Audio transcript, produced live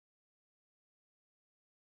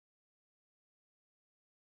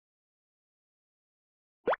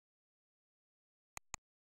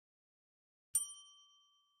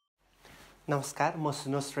नमस्कार, म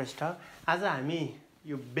सुनोज श्रेष्ठ। आज हामी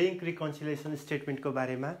यो बैंक रिकन्सिलिएसन स्टेटमेन्टको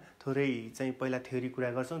बारेमा थोरै चाहिँ पहिला थ्योरी कुरा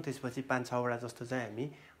गर्छौँ, त्यसपछि 5-6 वटा जस्तो चाहिँ हामी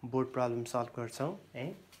बोर्ड प्रब्लम सल्भ गर्छौँ है।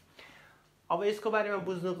 अब यसको बारेमा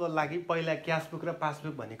बुझ्नुको लागि पहिला क्यासबुक र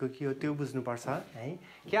पासबुक भनेको के हो त्यो बुझ्नुपर्छ है।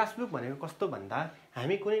 क्यासबुक भनेको कस्तो भन्दा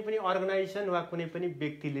हामी कुनै पनि अर्गनाइजेसन वा कुनै पनि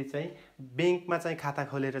व्यक्तिले चाहिँ बैंकमा चाहिँ खाता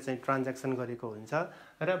खोलेर चाहिँ ट्रान्ज्याक्सन गरेको हुन्छ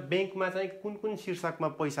र बैंकमा चाहिँ कुन कुन शीर्षकमा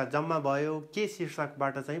पैसा जम्मा भयो, के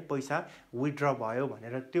शीर्षकबाट चाहिँ पैसा विथड्र भयो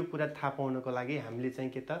भनेर त्यो कुरा थाहा पाउनको लागि हामीले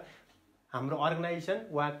चाहिँ के त हाम्रो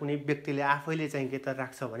अर्गनाइजेसन वा कुनै व्यक्तिले आफैले चाहिँ के त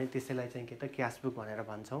राख्छ भने त्यसैलाई चाहिँ के त क्यासबुक भनेर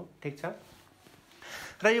भन्छौँ, ठीक छ।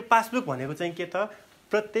 र यो पासबुक भनेको चाहिँ के त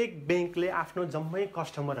प्रत्येक बैंकले आफ्नो जम्मै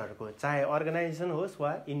कस्टमरहरूको चाहे अर्गनाइजेसन होस्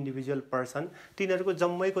वा इन्डिभिजुअल पर्सन तिनीहरूको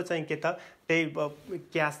जम्मैको चाहिँ के त त्यही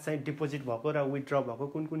क्यास चाहिँ डिपोजिट भएको र विथड्र भएको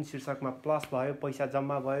कुन कुन शीर्षकमा प्लस भयो, पैसा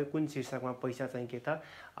जम्मा भयो, कुन शीर्षकमा पैसा चाहिँ के त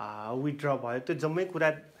विथड्र भयो, त्यो जम्मै कुरा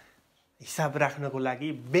हिसाब राख्नको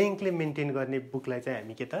लागि बैंकले मेन्टेन गर्ने बुकलाई चाहिँ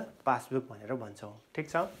हामी के त पासबुक भनेर भन्छौँ, ठीक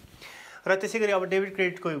छ। र त्यसैगरी अब डेबिट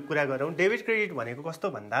क्रेडिटको कुरा गरौँ। डेबिट क्रेडिट भनेको कस्तो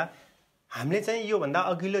भन्दा हामीले चाहिँ योभन्दा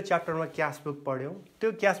अघिल्लो च्याप्टरमा क्यासबुक पढ्यौँ,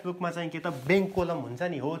 त्यो क्यासबुकमा चाहिँ के त बैंक कोलम हुन्छ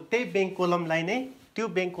नि, हो त्यही बैंक कोलमलाई नै त्यो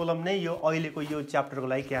बैंक कोलम नै यो अहिलेको यो च्याप्टरको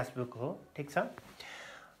लागि क्यासबुक हो, ठीक छ।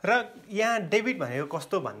 र यहाँ डेबिट भनेको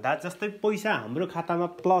कस्तो भन्दा जस्तै पैसा हाम्रो खातामा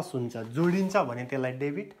प्लस हुन्छ, जोडिन्छ भने त्यसलाई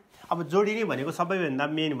डेबिट। अब जोडिने भनेको सबैभन्दा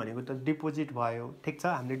मेन भनेको त डिपोजिट भयो, ठिक छ।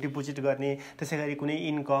 हामीले डिपोजिट गर्ने, त्यसै गरी कुनै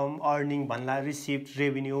इन्कम अर्निङ भन्ला, रिसिप्ट,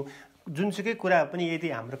 रेभिन्यू जुनसुकै कुरा पनि यदि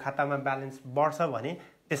हाम्रो खातामा ब्यालेन्स बढ्छ भने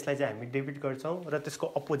त्यसलाई चाहिँ हामी डेबिट गर्छौँ र त्यसको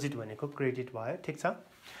अपोजिट भनेको क्रेडिट भयो, ठिक छ।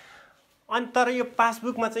 अनि तर यो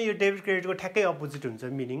पासबुकमा चाहिँ यो डेबिट क्रेडिटको ठ्याक्कै अपोजिट हुन्छ,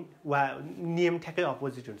 मिनिङ वा नियम ठ्याक्कै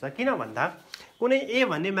अपोजिट हुन्छ। किन भन्दा कुनै ए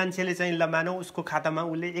भन्ने मान्छेले चाहिँ ल मानौँ उसको खातामा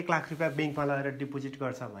उसले 1 लाख रुपियाँ ब्याङ्कमा लगेर डिपोजिट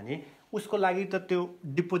गर्छ भने उसको लागि त त्यो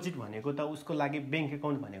डिपोजिट भनेको त उसको लागि ब्याङ्क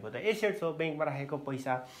एकाउन्ट भनेको त एसेट्स हो, ब्याङ्कमा राखेको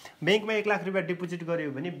पैसा। ब्याङ्कमा 1 लाख रुपियाँ डिपोजिट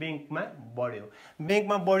गर्यो भने ब्याङ्कमा बढ्यो,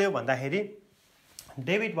 ब्याङ्कमा बढ्यो भन्दाखेरि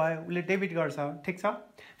डेबिट भयो, उसले डेबिट गर्छ, ठिक छ।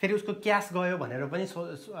 फेरि उसको क्यास गयो भनेर पनि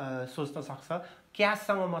सोच्न सक्छ,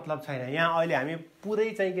 क्याससँग मतलब छैन। यहाँ अहिले हामी पुरै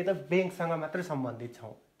चाहिँ के त ब्याङ्कसँग मात्रै सम्बन्धित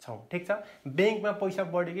छौँ, ठिक छ। ब्याङ्कमा पैसा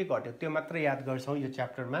बढ्यो कि घट्यो त्यो मात्र याद गर्छौँ यो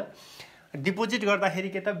च्याप्टरमा। डिपोजिट गर्दाखेरि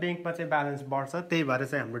के त ब्याङ्कमा चाहिँ ब्यालेन्स बढ्छ, त्यही भएर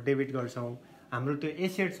चाहिँ हाम्रो डेबिट गर्छौँ। हाम्रो त्यो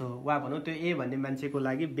एसेट्स हो वा भनौँ त्यो ए भन्ने मान्छेको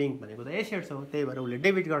लागि ब्याङ्क भनेको त एसेट्स हो, त्यही भएर उसले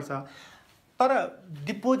डेबिट गर्छ। तर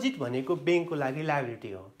डिपोजिट भनेको ब्याङ्कको लागि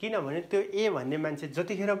लायबिलिटी हो, किनभने त्यो ए भन्ने मान्छे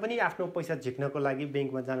जतिखेर पनि आफ्नो पैसा झिक्नको लागि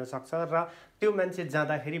ब्याङ्कमा जान सक्छ र त्यो मान्छे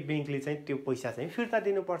जाँदाखेरि ब्याङ्कले चाहिँ त्यो पैसा चाहिँ फिर्ता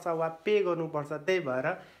दिनुपर्छ वा पे गर्नुपर्छ, त्यही भएर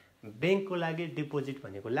ब्याङ्कको लागि डिपोजिट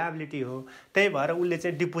भनेको लायबिलिटी हो। त्यही भएर उसले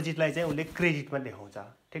चाहिँ डिपोजिटलाई चाहिँ उसले क्रेडिटमा देखाउँछ,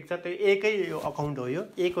 ठिक छ। त्यो एकै अकाउन्ट हो, यो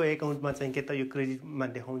एको एकाउन्टमा चाहिँ के त यो क्रेडिटमा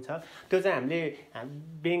देखाउँछ। त्यो चाहिँ हामीले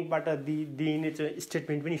ब्याङ्कबाट दिइने चाहिँ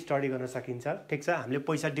स्टेटमेन्ट पनि स्टडी गर्न सकिन्छ, ठिक छ। हामीले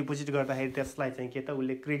पैसा डिपोजिट गर्दाखेरि त्यसलाई चाहिँ के त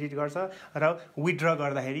उसले क्रेडिट गर्छ र विथड्र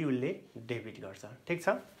गर्दाखेरि उसले डेबिट गर्छ, ठिक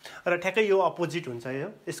छ। र ठ्याक्कै यो अपोजिट हुन्छ,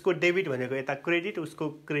 यो यसको डेबिट भनेको यता क्रेडिट,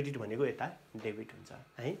 उसको क्रेडिट भनेको यता डेबिट हुन्छ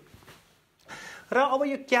है। र अब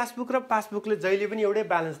यो क्यासबुक र पासबुकले जहिले पनि एउटै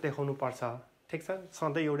ब्यालेन्स देखाउनु पर्छ, ठिक छ।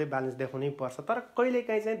 सधैँ एउटै ब्यालेन्स देखाउनै पर्छ, तर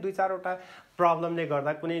कहिलेकाहीँ चाहिँ 2-4वटा प्रब्लमले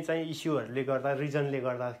गर्दा, कुनै चाहिँ इस्युहरूले गर्दा, रिजनले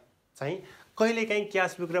गर्दा चाहिँ कहिलेकाहीँ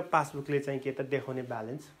क्यासबुक र पासबुकले चाहिँ के त देखाउने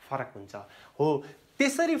ब्यालेन्स फरक हुन्छ, हो।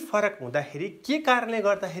 त्यसरी फरक हुँदाखेरि के कारणले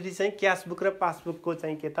गर्दाखेरि चाहिँ क्यासबुक र पासबुकको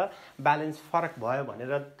चाहिँ के त ब्यालेन्स फरक भयो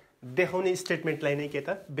भनेर देखाउने स्टेटमेन्टलाई नै के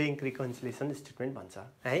त बैंक रिकन्सिलिएसन स्टेटमेन्ट भन्छ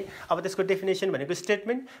है। अब त्यसको डेफिनेसन भनेको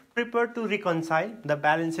statement prepare to reconcile the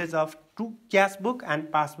ब्यालेन्सेस of to cashbook and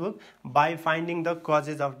passbook by finding the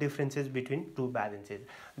causes of differences between two ब्यालेन्सेस।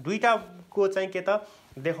 दुईटाको चाहिँ के त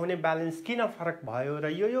देखाउने ब्यालेन्स किन फरक भयो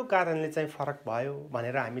र यो कारणले चाहिँ फरक भयो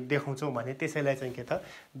भनेर हामी देखाउँछौँ भने त्यसैलाई चाहिँ के त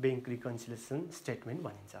बैंक रिकन्सिलिएसन स्टेटमेन्ट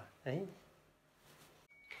भनिन्छ है।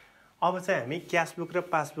 अब चाहिँ हामी क्यासबुक र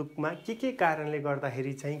पासबुकमा के कारणले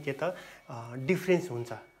गर्दाखेरि चाहिँ के त डिफ्रेन्स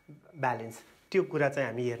हुन्छ ब्यालेन्स, त्यो कुरा चाहिँ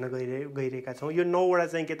हामी हेर्न गइरहेका छौँ। यो 9वटा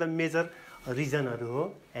चाहिँ के त मेजर रिजनहरू हो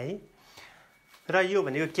है। र यो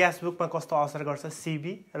भनेको क्यासबुकमा कस्तो असर गर्छ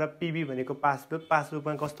सिबी, र पिबी भनेको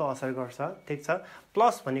पासबुकमा कस्तो असर गर्छ, ठिक छ।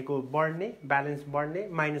 प्लस भनेको बढ्ने, ब्यालेन्स बढ्ने,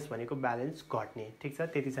 माइनस भनेको ब्यालेन्स घट्ने, ठिक छ।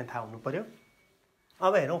 त्यति चाहिँ थाहा हुनु पर्यो।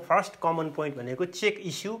 अब हेरौँ, फर्स्ट कमन पोइन्ट भनेको check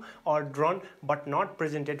issue or drawn but not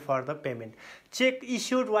presented for the payment. Check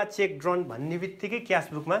issued वा चेक ड्रन भन्ने बित्तिकै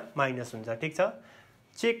क्यासबुकमा माइनस हुन्छ, ठिक छ।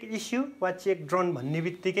 चेक इस्यु वा चेक ड्रन भन्ने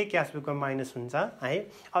बित्तिकै क्यासबुकमा माइनस हुन्छ है।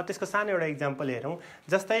 अब त्यसको सानो एउटा इक्जाम्पल हेरौँ।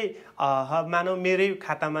 जस्तै मानौँ मेरै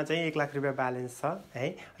खातामा चाहिँ 1 लाख रुपियाँ ब्यालेन्स छ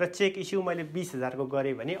है, र चेक इस्यु मैले 20,000को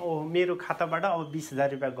गरेँ भने मेरो खाताबाट अब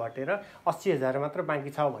 20,000 रुपियाँ घटेर 80,000 मात्र बाँकी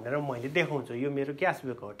छ भनेर मैले देखाउँछु, यो मेरो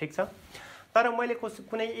क्यासबुक हो, ठिक छ। तर मैले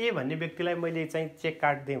कुनै ए भन्ने व्यक्तिलाई मैले चाहिँ चेक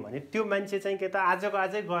काटिदिएँ भने त्यो मान्छे चाहिँ के त आजको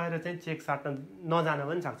आजै गएर चाहिँ चेक साट्न नजान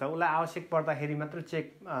पनि सक्छ, उसलाई आवश्यक पर्दाखेरि मात्र चेक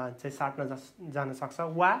चाहिँ साट्न जान सक्छ।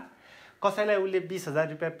 वा कसैलाई उसले 20,000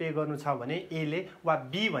 रुपियाँ पे गर्नु छ भने एले, वा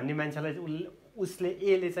बी भन्ने मान्छेलाई उसले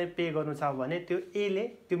एले चाहिँ पे गर्नु छ भने त्यो एले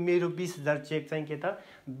त्यो मेरो 20,000 चेक चाहिँ के त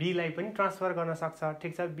बीलाई पनि ट्रान्सफर गर्न सक्छ,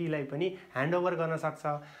 ठिक छ, बीलाई पनि ह्यान्डओभर गर्न सक्छ।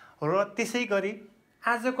 र त्यसै गरी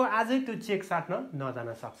आजको आजै त्यो चेक साट्न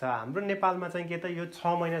नजान सक्छ। हाम्रो नेपालमा चाहिँ के त यो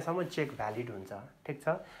 6 महिनासम्म चेक भ्यालिड हुन्छ, ठिक छ।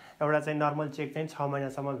 एउटा चाहिँ नर्मल चेक चाहिँ 6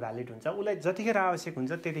 महिनासम्म भ्यालिड हुन्छ। उसलाई जतिखेर आवश्यक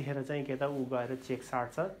हुन्छ त्यतिखेर चाहिँ के त ऊ गएर चेक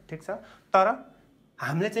साट्छ, ठिक छ। तर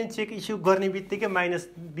हामीले चाहिँ चेक इस्यु गर्ने बित्तिकै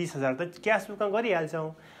 -20,000 त क्यासबुकमा गरिहाल्छौँ।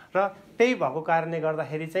 र त्यही भएको कारणले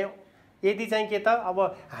गर्दाखेरि चाहिँ यदि चाहिँ के त अब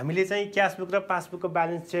हामीले चाहिँ क्यासबुक र पासबुकको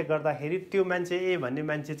ब्यालेन्स चेक गर्दाखेरि त्यो मान्छे ए भन्ने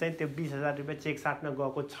मान्छे चाहिँ त्यो 20,000 रुपियाँ चेक साट्न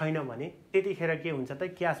गएको छैन भने त्यतिखेर के हुन्छ त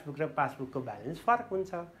क्यासबुक र पासबुकको ब्यालेन्स फरक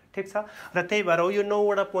हुन्छ, ठिक छ। र त्यही भएर यो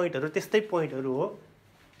 9वटा पोइन्टहरू त्यस्तै पोइन्टहरू हो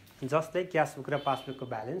जसले क्यासबुक र पासबुकको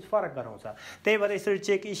ब्यालेन्स फरक गराउँछ। त्यही भएर यसरी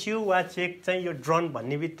चेक इस्यु वा चेक चाहिँ यो ड्रन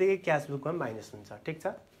भन्ने बित्तिकै क्यासबुकमा माइनस हुन्छ, ठिक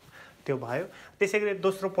छ, त्यो भयो। त्यसै गरी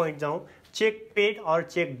दोस्रो पोइन्ट जाउँ, check paid or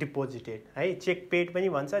check deposited है। चेक पेड पनि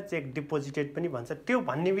भन्छ, चेक डिपोजिटेड पनि भन्छ। त्यो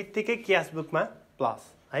भन्ने बित्तिकै क्यासबुकमा प्लस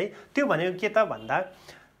है। त्यो भनेको के त भन्दा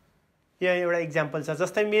यहाँ एउटा इक्जाम्पल छ,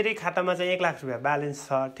 जस्तै मेरै खातामा चाहिँ 1 लाख रुपियाँ ब्यालेन्स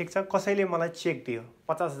छ, ठिक छ। कसैले मलाई चेक दियो,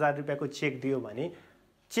 50,000 रुपियाँको चेक दियो भने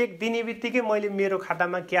चेक दिने बित्तिकै मैले मेरो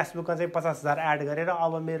खातामा क्यासबुकमा चाहिँ 50,000 एड गरेर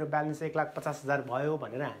अब मेरो ब्यालेन्स 1,50,000 भयो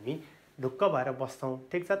भनेर हामी ढुक्क भएर बस्छौँ,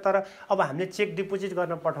 ठिक छ। तर अब हामीले चेक डिपोजिट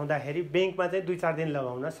गर्न पठाउँदाखेरि ब्याङ्कमा चाहिँ 2-4 दिन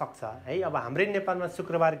लगाउन सक्छ है। अब हाम्रै नेपालमा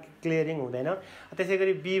शुक्रबार क्लियरिङ हुँदैन, त्यसै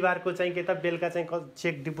गरी बिहिबारको चाहिँ के त बेलुका चाहिँ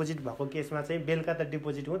चेक डिपोजिट भएको केसमा चाहिँ बेलुका त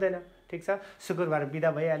डिपोजिट हुँदैन, ठिक छ। शुक्रबार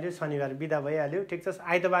बिदा भइहाल्यो, शनिबार बिदा भइहाल्यो, ठिक छ।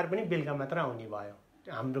 आइतबार पनि बेलुका मात्र आउने भयो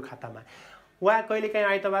हाम्रो खातामा। वा कहिलेकाहीँ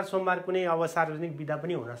आइतबार सोमबार कुनै अब सार्वजनिक बिदा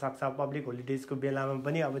पनि हुनसक्छ, पब्लिक होलिडेजको बेलामा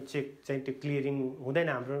पनि अब चेक चाहिँ त्यो क्लियरिङ हुँदैन,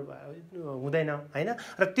 हाम्रो हुँदैन होइन।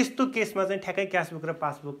 र त्यस्तो केसमा चाहिँ ठ्याक्कै क्यासबुक र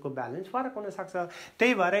पासबुकको ब्यालेन्स फरक हुनसक्छ।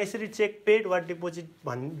 त्यही भएर यसरी चेक पेड वा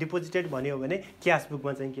डिपोजिटेड भन्यो भने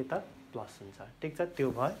क्यासबुकमा चाहिँ के त प्लस हुन्छ, ठिक छ,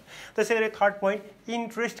 त्यो भयो। त्यसै गरी third point,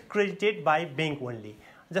 interest credited by bank only.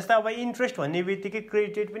 जस्तै अब इन्ट्रेस्ट भन्ने बित्तिकै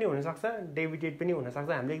क्रेडिटेड पनि हुनसक्छ, डेबिटेड पनि हुनसक्छ,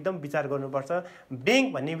 हामीले एकदम विचार गर्नुपर्छ। ब्याङ्क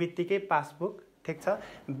भन्ने बित्तिकै पासबुक, ठिक छ।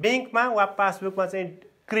 ब्याङ्कमा वा पासबुकमा चाहिँ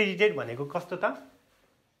क्रेडिटेड भनेको कस्तो त,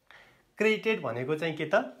 क्रेडिटेड भनेको चाहिँ के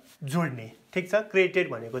त जोड्ने, ठिक छ। क्रेडिटेड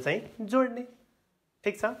भनेको चाहिँ जोड्ने,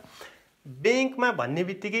 ठिक छ। ब्याङ्कमा भन्ने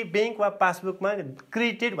बित्तिकै ब्याङ्क वा पासबुकमा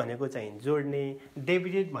क्रेडिटेड भनेको चाहिँ जोड्ने,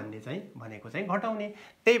 डेबिटेड भन्ने चाहिँ भनेको चाहिँ घटाउने।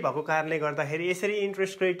 त्यही भएको कारणले गर्दाखेरि यसरी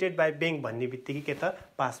इन्ट्रेस्ट क्रेडिटेड बाई ब्याङ्क भन्ने बित्तिकै के त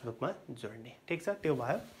पासबुकमा जोड्ने, ठिक छ, त्यो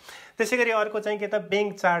भयो। त्यसै गरी अर्को चाहिँ के त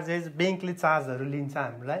ब्याङ्क चार्जेस, ब्याङ्कले चार्जहरू लिन्छ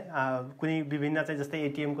हामीलाई, कुनै विभिन्न चाहिँ जस्तै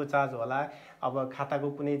एटिएमको चार्ज होला, अब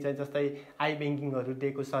खाताको कुनै चाहिँ जस्तै आई ब्याङ्किङहरू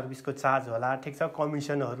दिएको सर्भिसको चार्ज होला, ठिक छ,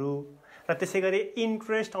 कमिसनहरू। र त्यसै गरी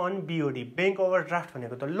interest on BOD, bank overdraft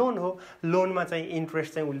भनेको त लोन हो, लोनमा चाहिँ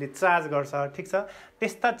इन्ट्रेस्ट चाहिँ उसले चार्ज गर्छ, ठिक छ।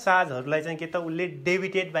 त्यस्ता चार्जहरूलाई चाहिँ के त उसले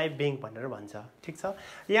डेबिटेड बाई ब्याङ्क भनेर भन्छ, ठिक छ।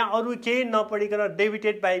 यहाँ अरू केही नपढिकन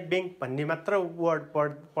डेबिटेड बाई ब्याङ्क भन्ने मात्र वर्ड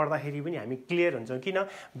पढ्दाखेरि पनि हामी क्लियर हुन्छौँ, किन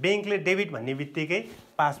ब्याङ्कले डेबिट भन्ने बित्तिकै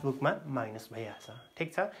पासबुकमा माइनस भइहाल्छ, ठिक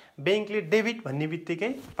छ। ब्याङ्कले डेबिट भन्ने बित्तिकै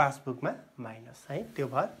पासबुकमा माइनस है, त्यो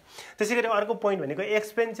भयो। त्यसै गरी अर्को पोइन्ट भनेको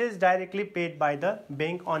expenses directly paid by the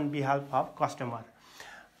bank on behalf of customer.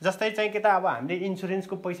 जस्तै चाहिँ के त अब हामीले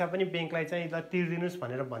इन्सुरेन्सको पैसा पनि ब्याङ्कलाई चाहिँ ल तिर्दिनुहोस्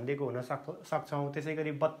भनेर भनिदिएको हुन सक्छौँ। त्यसै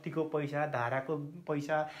गरी बत्तीको पैसा, धाराको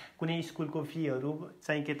पैसा, कुनै स्कुलको फीहरू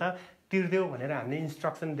चाहिँ के त तिर्देऊ भनेर हामीले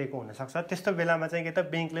इन्स्ट्रक्सन दिएको हुनसक्छ। त्यस्तो बेलामा चाहिँ के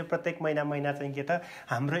त ब्याङ्कले प्रत्येक महिना चाहिँ के त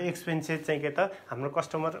हाम्रो एक्सपेन्सेस चाहिँ के त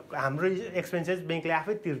हाम्रो एक्सपेन्सेस ब्याङ्कले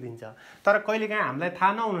आफै तिर्दिन्छ। तर कहिलेकाहीँ हामीलाई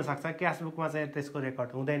थाहा नहुनसक्छ, क्यासबुकमा चाहिँ त्यसको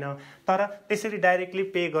रेकर्ड हुँदैन। तर त्यसरी डाइरेक्टली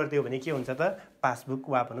पे गरिदियो भने के हुन्छ त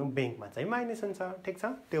पासबुक वा भनौँ ब्याङ्कमा चाहिँ माइनस हुन्छ, ठिक छ,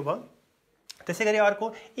 त्यो भयो। त्यसै गरी अर्को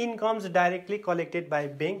incomes directly collected by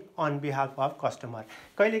bank on behalf of customer.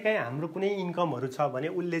 कहिलेकाहीँ हाम्रो कुनै इन्कमहरू छ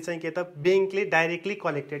भने उसले चाहिँ के त ब्याङ्कले डाइरेक्टली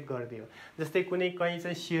कलेक्टेड गरिदियो। जस्तै कुनै कहीँ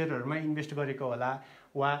चाहिँ सेयरहरूमा इन्भेस्ट गरेको होला,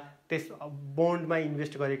 वा त्यस बोन्डमा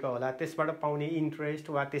इन्भेस्ट गरेको होला, त्यसबाट पाउने इन्ट्रेस्ट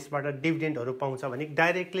वा त्यसबाट डिभिडेन्डहरू पाउँछ भने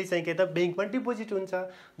डाइरेक्टली चाहिँ के त ब्याङ्कमा डिपोजिट हुन्छ,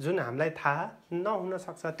 जुन हामीलाई थाहा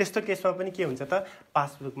नहुनसक्छ। त्यस्तो केसमा पनि के हुन्छ त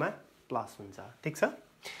पासबुकमा प्लस हुन्छ, ठिक छ।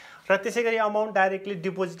 र त्यसै गरी amount directly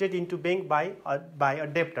deposited into bank by a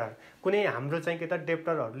debtor. कुनै हाम्रो चाहिँ के त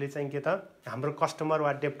डेप्टरहरूले चाहिँ के त हाम्रो कस्टमर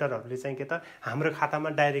वा डेप्टरहरूले चाहिँ के त हाम्रो खातामा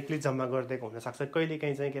डाइरेक्टली जम्मा गरिदिएको हुनसक्छ।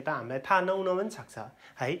 कहिलेकाहीँ चाहिँ के त हामीलाई थाहा नहुन पनि सक्छ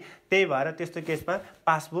है। त्यही भएर त्यस्तो केसमा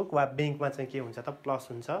पासबुक वा ब्याङ्कमा चाहिँ के हुन्छ त प्लस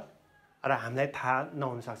हुन्छ, र हामीलाई थाहा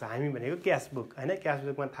नहुनसक्छ। हामी भनेको क्यासबुक होइन,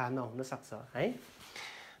 क्यासबुकमा थाहा नहुनसक्छ है।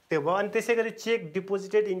 त्यो भयो। अनि त्यसै गरी check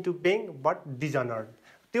deposited into bank but डिजनर्ड,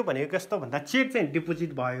 त्यो भनेको कस्तो भन्दा चेक चाहिँ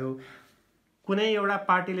डिपोजिट भयो, कुनै एउटा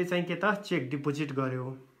पार्टीले चाहिँ के त चेक डिपोजिट गर्यो।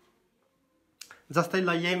 जस्तै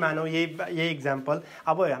ल यही मानौँ, यही इक्जाम्पल,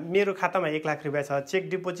 अब मेरो खातामा 1 लाख रुपियाँ छ, चेक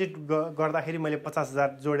डिपोजिट गर्दाखेरि मैले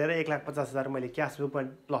 50,000 जोडेर 1,50,000 मैले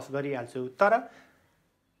क्यासबुकमा प्लस गरिहाल्छु। तर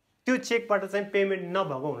त्यो चेकबाट चाहिँ पेमेन्ट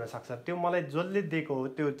नभएको हुनसक्छ, त्यो मलाई जसले दिएको हो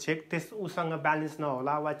त्यो चेक त्यस उसँग ब्यालेन्स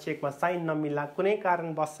नहोला वा चेकमा साइन नमिल्ला, कुनै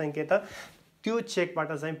कारणवश चाहिँ के त त्यो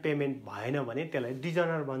चेकबाट चाहिँ पेमेन्ट भएन भने त्यसलाई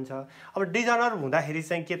डिजनर भन्छ। अब डिजनर हुँदाखेरि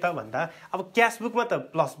चाहिँ के त भन्दा अब क्यासबुकमा त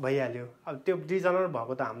प्लस भइहाल्यो, अब त्यो डिजनर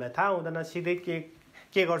भएको त हामीलाई थाहा हुँदैन, सिधै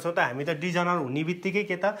के गर्छौँ त हामी त डिजनर हुने बित्तिकै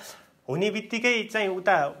के त हुने बित्तिकै चाहिँ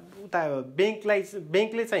उता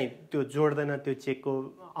ब्याङ्कले चाहिँ त्यो जोड्दैन त्यो चेकको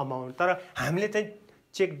अमाउन्ट, तर हामीले चाहिँ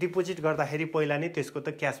चेक डिपोजिट गर्दाखेरि पहिला नै त्यसको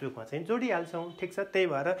त क्यासबुकमा चाहिँ जोडिहाल्छौँ, ठिक छ। त्यही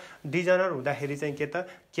भएर डिजनर हुँदाखेरि चाहिँ के त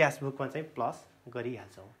क्यासबुकमा चाहिँ प्लस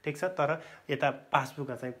गरिहाल्छौँ, ठिक छ। तर यता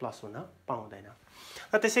पासबुकमा चाहिँ प्लस हुन पाउँदैन।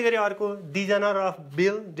 र त्यसै गरी अर्को designer of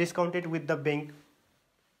bill discounted with the bank.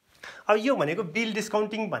 अब यो भनेको बिल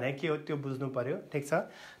डिस्काउन्टिङ भनेको के हो त्यो बुझ्नु पर्यो, ठिक छ।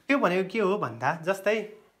 त्यो भनेको के हो भन्दा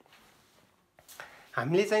जस्तै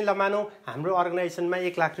हामीले चाहिँ ल मानौँ हाम्रो अर्गनाइजेसनमा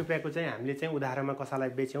 1 लाख रुपियाँको चाहिँ हामीले चाहिँ उधारमा कसैलाई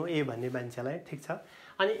बेच्यौँ, ए भन्ने मान्छेलाई, ठिक छ।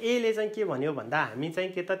 अनि एले चाहिँ के भन्यो भन्दा हामी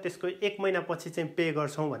चाहिँ के त त्यसको 1 महिनापछि चाहिँ पे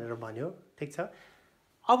गर्छौँ भनेर भन्यो, ठिक छ।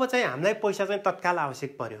 अब चाहिँ हामीलाई पैसा चाहिँ तत्काल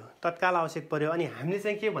आवश्यक पर्यो अनि हामीले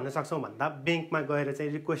चाहिँ के भन्न सक्छौँ भन्दा ब्याङ्कमा गएर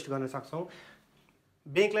चाहिँ रिक्वेस्ट गर्न सक्छौँ,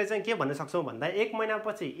 ब्याङ्कलाई चाहिँ के भन्न सक्छौँ भन्दा 1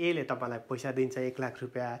 महिनापछि एले तपाईँलाई पैसा दिन्छ 1 लाख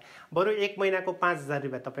रुपियाँ, बरु 1 महिनाको 5,000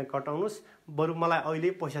 रुपियाँ तपाईँ कटाउनुहोस्, बरु मलाई अहिले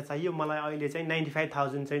पैसा चाहियो, मलाई अहिले चाहिँ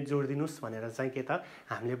 95,000 चाहिँ जोडिदिनुहोस् भनेर चाहिँ के त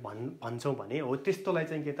हामीले भन्छौँ भने हो त्यस्तोलाई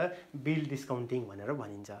चाहिँ के त बिल डिस्काउन्टिङ भनेर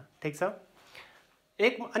भनिन्छ, ठिक छ।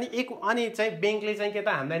 अनि चाहिँ ब्याङ्कले चाहिँ के त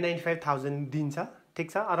हामीलाई 95,000 दिन्छ, ठिक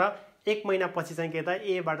छ। र 1 महिनापछि चाहिँ के त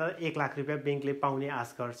एबाट 1 लाख रुपियाँ ब्याङ्कले पाउने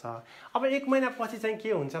आश गर्छ। अब 1 महिनापछि चाहिँ के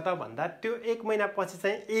हुन्छ त भन्दा त्यो 1 महिनापछि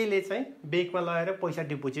चाहिँ एले चाहिँ ब्याङ्कमा लगेर पैसा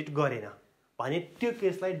डिपोजिट गरेन भने त्यो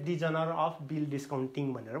केसलाई डिजनर अफ बिल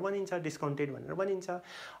डिस्काउन्टिङ भनेर भनिन्छ, डिस्काउन्टेड भनेर भनिन्छ।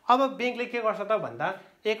 अब ब्याङ्कले के गर्छ त भन्दा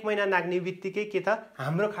 1 महिना नाग्ने बित्तिकै के त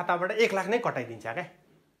हाम्रो खाताबाट 1 लाख नै कटाइदिन्छ क्या,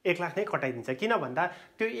 1 लाख नै कटाइदिन्छ। किन भन्दा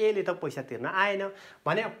त्यो एले त पैसा तिर्न आएन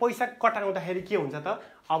भने पैसा कटाउँदाखेरि के हुन्छ त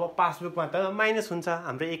अब पासबुकमा त माइनस हुन्छ,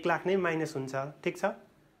 हाम्रो 1 लाख नै माइनस हुन्छ, ठिक छ।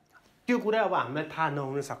 त्यो कुरा अब हामीलाई थाहा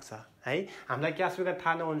नहुन सक्छ है, हामीलाई क्यासबुकमा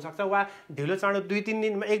थाहा नहुन सक्छ वा ढिलो चाँडो 2-3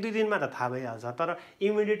 दिनमा 1-2 दिनमा त थाहा भइहाल्छ, तर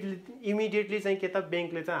इमिडिएटली चाहिँ के त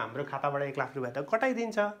ब्याङ्कले चाहिँ हाम्रो खाताबाट 1 लाख रुपियाँ त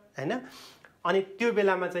कटाइदिन्छ हैन। अनि त्यो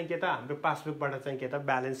बेलामा चाहिँ के त हाम्रो पासबुकबाट चाहिँ के त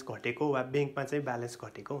ब्यालेन्स घटेको वा ब्याङ्कमा चाहिँ ब्यालेन्स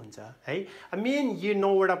घटेको हुन्छ है। मेन यो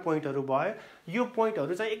 9वटा पोइन्टहरू भयो, यो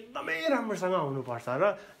पोइन्टहरू चाहिँ एकदमै राम्रोसँग आउनुपर्छ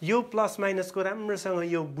र यो प्लस माइनसको राम्रोसँग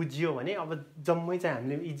यो बुझियो भने अब जम्मै चाहिँ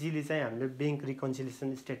हामीले इजिली चाहिँ हामीले ब्याङ्क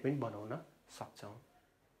रिकन्सिलिएसन स्टेटमेन्ट बनाउन सक्छौँ।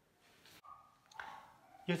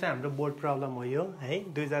 यो चाहिँ हाम्रो बोर्ड प्रब्लम हो यो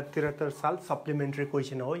है, 2073 साल सप्लिमेन्ट्री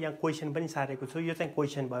क्वेसन हो, यहाँ क्वेसन पनि सारेको छु, यो चाहिँ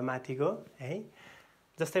क्वेसन भयो माथिको है।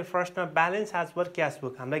 जस्तै फर्स्टमा ब्यालेन्स एज पर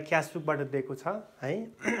क्यासबुक, हामीलाई क्यासबुकबाट दिएको छ है,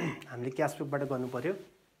 हामीले क्यासबुकबाट गर्नु पर्यो।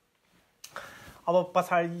 अब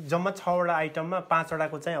पछाडि जम्मा 6वटा आइटममा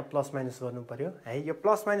 5वटाको चाहिँ अब प्लस माइनस गर्नु पर्यो है। यो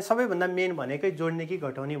प्लस माइनस सबैभन्दा मेन भनेकै जोड्ने कि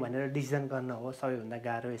घटाउने भनेर डिसिजन गर्न हो, सबैभन्दा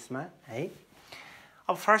गाह्रो यसमा है।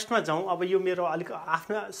 अब फर्स्टमा जाउँ, अब यो मेरो अलिक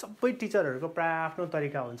आफ्नो सबै टिचरहरूको प्राय आफ्नो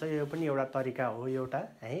तरिका हुन्छ, यो पनि एउटा तरिका हो एउटा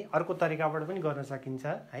है, अर्को तरिकाबाट पनि गर्न सकिन्छ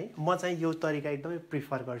है। म चाहिँ यो तरिका एकदमै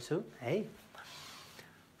प्रिफर गर्छु है।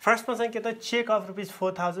 फर्स्टमा चाहिँ के त check of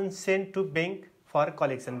 ₹4,000 send to bank for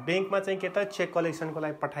collection, ब्याङ्कमा चाहिँ के त चेक कलेक्सनको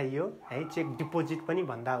लागि पठाइयो है। चेक डिपोजिट पनि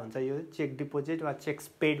भन्दा हुन्छ, यो चेक डिपोजिट वा चेक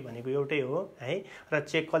पेड भनेको एउटै हो है, र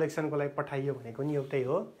चेक कलेक्सनको लागि पठाइयो भनेको पनि एउटै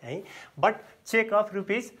हो है। But check of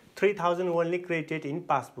 ₹3,000 only credited in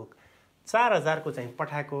passbook, 4,000 को चाहिँ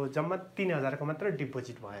पठाएको, जम्मा 3,000 को मात्र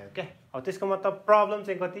डिपोजिट भयो क्या। अब त्यसको मतलब प्रब्लम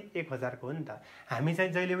चाहिँ कति 1,000 को हो नि त। हामी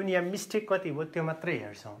चाहिँ जहिले पनि यहाँ मिस्टेक कति हो त्यो मात्रै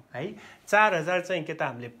हेर्छौँ है। 4,000 चाहिँ के त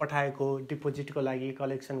हामीले पठाएको डिपोजिटको लागि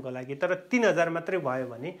कलेक्सनको लागि, तर 3,000 मात्रै भयो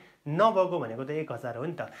भने नभएको भनेको त 1,000 हो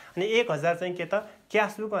नि त। अनि 1,000 चाहिँ के त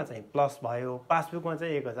क्यासबुकमा चाहिँ प्लस भयो, पासबुकमा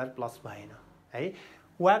चाहिँ 1,000 प्लस भएन है।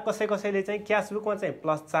 वा कसैले चाहिँ क्यासबुकमा चाहिँ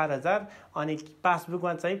प्लस 4,000 अनि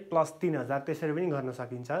पासबुकमा चाहिँ प्लस 3,000 त्यसरी पनि गर्न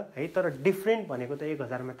सकिन्छ है। तर डिफ्रेन्ट भनेको त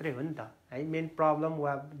 1,000 मात्रै हो नि त है। मेन प्रब्लम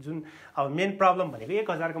वा जुन अब मेन प्रब्लम भनेको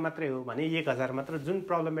 1,000 को मात्रै हो भने 1,000 मात्र जुन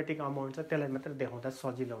प्रब्लमेटिक अमाउन्ट छ त्यसलाई मात्र देखाउँदा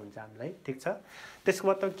सजिलो हुन्छ हामीलाई, ठिक छ। त्यसको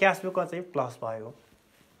मतलब क्यासबुकमा चाहिँ प्लस भयो।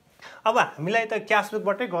 अब हामीलाई त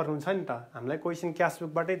क्यासबुकबाटै गर्नु छ नि त, हामीलाई क्वेसन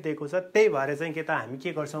क्यासबुकबाटै दिएको छ, त्यही भएर चाहिँ के त हामी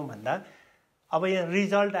के गर्छौँ भन्दा अब यहाँ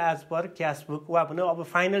रिजल्ट एज पर क्यासबुक वा भनौँ अब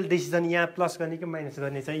फाइनल डिसिजन यहाँ प्लस गर्ने कि माइनस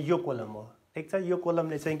गर्ने चाहिँ यो कोलम हो ठिक छ यो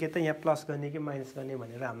कोलमले चाहिँ के त यहाँ प्लस गर्ने कि माइनस गर्ने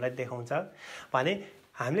भनेर हामीलाई देखाउँछ भने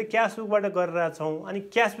हामीले क्याश बुकबाट गरेर छौं अनि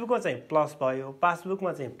क्याश बुकमा चाहिँ प्लस भयो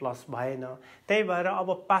पासबुकमा चाहिँ प्लस भएन त्यही भएर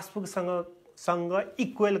अब पासबुकसँग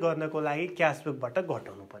इक्वल गर्नको लागि क्याश बुकबाट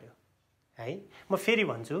घटाउनु पर्यो है म फेरि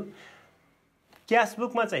भन्छु क्याश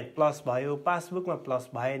बुकमा चाहिँ प्लस भयो पासबुकमा प्लस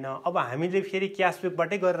भएन अब हामीले फेरि क्याश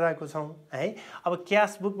बुकबाटै गरिरहेको छौं है अब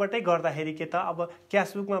क्याश बुकबाटै गर्दाखेरि के त अब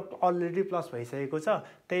क्याश बुकमा अलरेडी प्लस भइसकेको छ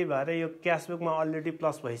त्यही भएर यो क्याश बुकमा अलरेडी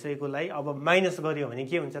प्लस भइसकेकोलाई अब माइनस गर्यो भने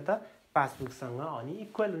के हुन्छ त पासबुकसँग अनि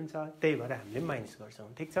इक्वल हुन्छ त्यही भएर हामीले माइनस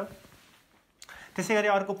गर्छौं ठीक छ त्यसैगरी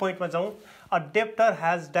अर्को पोइन्टमा जाउँ a debtor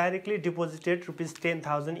has directly deposited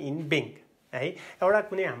 ₹10,000 in bank है एउटा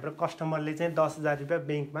कुनै हाम्रो कस्टमरले चाहिँ 10,000 रुपैयाँ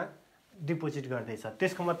बैंकमा डिपोजिट गर्दैछ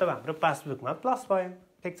त्यसको मतलब हाम्रो पासबुकमा प्लस भयो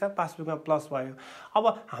ठीक छ पासबुकमा प्लस भयो अब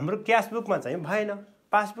हाम्रो क्याश बुकमा चाहिँ भएन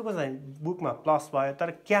पासबुकमा चाहिँ बुकमा प्लस भयो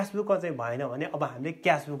तर क्याश बुकमा चाहिँ भएन भने अब हामीले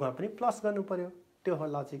क्याश बुकमा पनि प्लस गर्नु पर्यो त्यो हो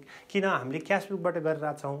लजिक किन हामीले क्याश बुकबाट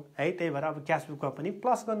गरिरहेका छौं है त्यही भएर अब क्याश बुकमा पनि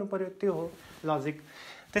प्लस गर्नु पर्यो त्यो हो लजिक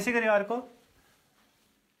त्यसैगरी अर्को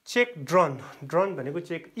चेक ड्रन भनेको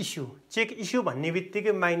चेक इस्यु भन्ने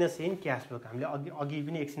बित्तिकै माइनस इन क्याश बुक हामीले अघि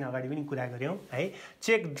पनि एकछिन अगाडि पनि कुरा गर्यौं है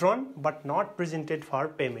check drawn but not presented for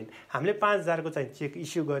payment हामीले 5,000 को चाहिँ चेक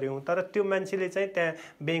इस्यु गर्यौं तर त्यो मान्छेले चाहिँ त्यहाँ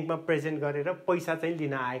बैंकमा प्रेजेन्ट गरेर पैसा चाहिँ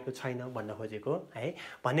लिन आएको छैन भन्न खोजेको है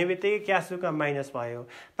भन्ने बित्तिकै क्याश बुकमा माइनस भयो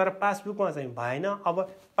तर पासबुकमा चाहिँ भएन अब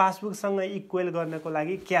पासबुकसँग इक्वल गर्नको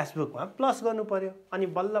लागि क्याश बुकमा प्लस गर्नु पर्यो अनि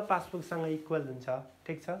बल्ल पासबुकसँग इक्वल हुन्छ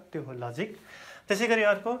ठीक छ त्यो हो लजिक त्यसैगरी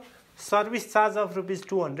अर्को service charge of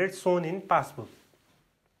 ₹200 Son in passbook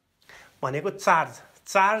भनेको चार्ज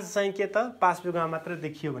चाहिँ के त पासबुकमा मात्र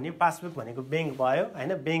देखियो भने पासबुक भनेको बैंक भयो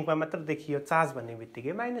हैन बैंकमा मात्र देखियो चार्ज भन्ने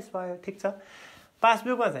बित्तिकै माइनस भयो ठीक छ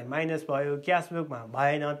पासबुकमा चाहिँ माइनस भयो क्याश बुकमा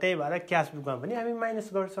भएन त्यही भएर क्याश बुकमा पनि हामी माइनस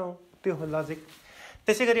गर्छौं त्यो हो लजिक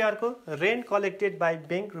त्यसैगरी अर्को rent collected by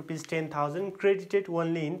bank ₹10,000 credited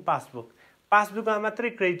only in passbook पासबुकमा मात्रै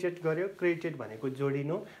क्रेडिटेड गर्यो क्रेडिटेड भनेको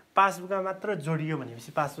जोडिनु पासबुकमा मात्र जोडियो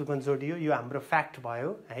भनेपछि पासबुकमा जोडियो यो हाम्रो फ्याक्ट भयो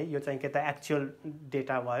है यो चाहिँ के त एक्चुअल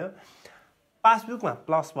डेटा भयो पासबुकमा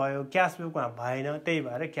प्लस भयो क्याश बुकमा भएन त्यही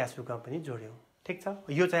भएर क्याश बुकमा पनि जोड्यौं ठीक छ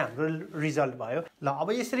यो चाहिँ हाम्रो रिजल्ट भयो ल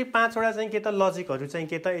अब यसरी 5 वटा चाहिँ के त लजिकहरु चाहिँ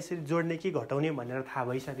के त यसरी जोड्ने कि घटाउने भनेर थाहा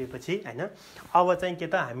भइसकेपछि हैन अब चाहिँ के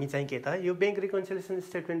त हामी चाहिँ के त यो बैंक रिकन्सिलिएसन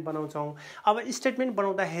स्टेटमेन्ट बनाउँछौं अब स्टेटमेन्ट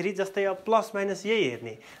बनाउँदाखेरि जस्तै अब प्लस माइनस यही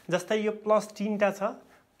हेर्ने जस्तै यो प्लस 3टा छ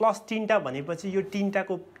प्लस 3टा भनेपछि यो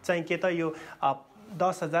 3टाको चाहिँ के त यो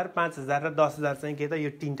 10,000 5,000 र 10,000 चाहिँ के त यो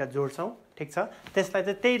 3टा जोड्छौं ठीक छ त्यसलाई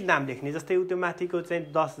चाहिँ त्यही नाम लेख्ने जस्तै उ त्यो माथिको चाहिँ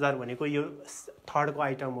 10,000 भनेको यो थर्ड को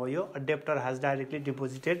आइटम हो यो डेप्टर हैज डाइरेक्टली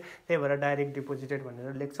डिपोजिटेड त्यही भएर डाइरेक्ट डिपोजिटेड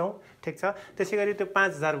भनेर लेख्छौं ठीक छ त्यसैगरी त्यो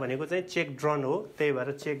 5,000 भनेको चाहिँ चेक ड्रन हो त्यही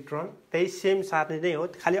भएर चेक ड्रन त्यही सेम सार्ने नै हो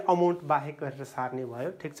खाली अमाउन्ट बाहेक गरेर सार्ने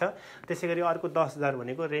भयो ठीक छ त्यसैगरी अर्को 10,000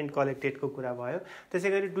 भनेको रेन्ट कलेक्टेडको कुरा भयो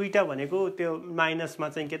त्यसैगरी दुईटा भनेको त्यो माइनसमा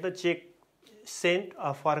चाहिँ के त check saint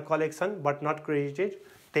for collection but not credited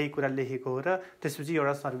त्यही कुरा लेखेको हो र त्यसपछि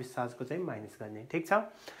एउटा सर्भिस चार्जको चाहिँ माइनस गर्ने ठीक छ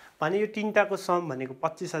भने यो 3टाको सम भनेको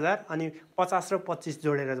 25,000 अनि 50 र 25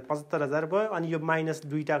 जोडेर 75,000 भयो अनि यो माइनस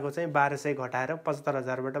दुईटाको चाहिँ 1200 घटाएर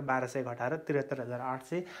 75,000 बाट 1200 घटाएर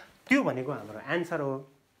 73,800 त्यो भनेको हाम्रो आन्सर हो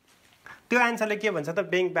त्यो आन्सरले के भन्छ त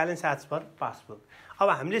bank balance as per passbook अब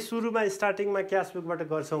हामीले सुरुमा स्टार्टिङमा क्याश बुकबाट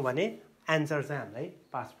गर्छौं भने आन्सर चाहिँ हामीलाई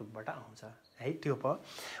पासबुकबाट आउँछ है त्यो प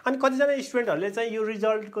अनि कतिजना स्टुडेन्टहरुले चाहिँ यो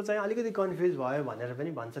रिजल्टको चाहिँ अलिकति कन्फ्युज भयो भनेर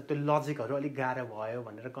पनि भन्छ त्यो लजिकहरु अलि गाह्रो भयो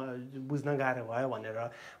भनेर बुझ्न गाह्रो भयो भनेर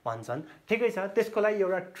भन्छन् ठिकै छ त्यसको लागि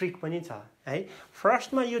एउटा ट्रिक पनि छ है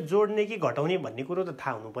फर्स्टमा यो जोड्ने कि घटाउने भन्ने कुरो त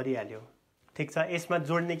थाहा हुनु परिहाल्यो ठीक छ यसमा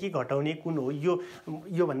जोड्ने कि घटाउने कुन हो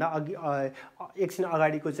यो भन्दा अघि एकछिन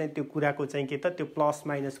अगाडिको चाहिँ त्यो कुराको चाहिँ के त त्यो प्लस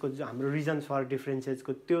माइनसको हाम्रो रिजन्स फर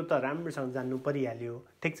डिफरेन्सेसको त्यो त राम्रोसँग जान्नु परिहाल्यो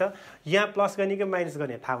ठीक छ यहाँ प्लस गर्ने कि माइनस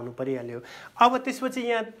गर्ने थाहा हुनु परिहाल्यो अब त्यसपछि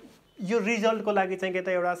यहाँ यो रिजल्टको लागि चाहिँ के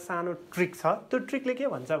त एउटा सानो ट्रिक छ त्यो ट्रिकले के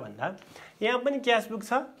भन्छ भन्दा यहाँ पनि क्याश बुक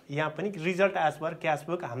छ यहाँ पनि result as per cash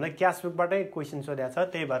book हामीलाई क्याश बुकबाटै क्वेशन सोधेको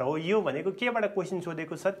छ त्यही भएर हो यो भनेको केबाट क्वेशन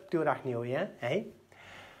सोधेको छ त्यो राख्ने हो यहाँ है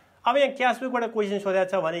अब यहाँ क्याश बुकबाट क्वेशन सोधेको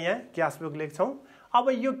छ भने यहाँ क्याश बुक लेख्छौं अब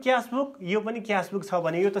यो क्याश बुक यो पनि क्याश बुक छ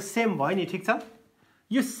भने यो त सेम भयो नि ठीक छ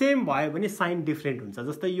यो सेम भयो भने साइन डिफरेन्ट हुन्छ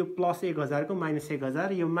जस्तै यो प्लस 1,000 को माइनस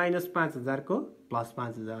 1,000 यो माइनस 5,000 को प्लस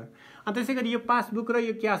 5,000 अनि त्यसैगरी यो पासबुक र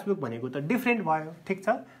यो क्याश बुक भनेको त डिफरेन्ट भयो ठीक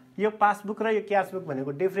छ यो पासबुक र यो क्याश बुक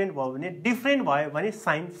भनेको डिफरेन्ट भयो भने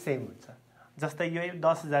साइन सेम हुन्छ जस्तै यो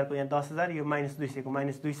 10,000 को यहाँ 10,000 यो माइनस 200 को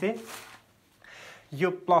माइनस 200 यो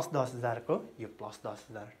प्लस 10,000 को यो प्लस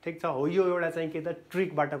 10,000 ठीक छ हो यो एउटा चाहिँ के त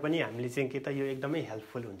ट्रिकबाट पनि हामीले चाहिँ के त यो एकदमै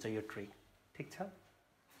हेल्पफुल हुन्छ यो ट्रिक ठीक छ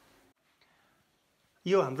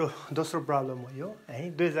यो हाम्रो दोस्रो प्रब्लम हो यो है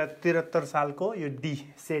 2073 सालको यो डी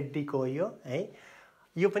सेट डी को हो यो है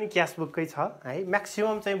यो पनि क्याश बुककै छ है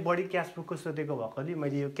म्याक्सिमम चाहिँ बढी क्याश बुकको सोधेको भएकोले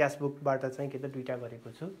मैले यो क्याश बुकबाट चाहिँ के त दुईटा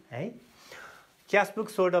गरेको छु है क्याश बुक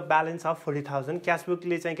सोड अ ब्यालेन्स अफ 40,000 क्याश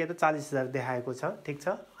बुकले चाहिँ के त 40,000 देखाएको छ ठीक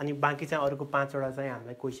छ अनि बाँकी चाहिँ अरूको 5 वटा चाहिँ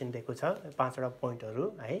हामीलाई क्वेसन दिएको छ 5 वटा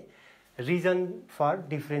पोइन्टहरु है रिजन फर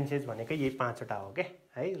डिफरेन्सेस भनेको यही 5 वटा हो के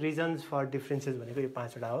है रिजन्स फर डिफरेन्सेस भनेको यो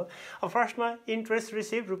 5 वटा हो अब फर्स्टमा interest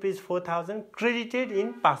receive ₹4,000 credited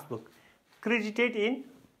in passbook credited in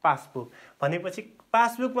passbook भनेपछि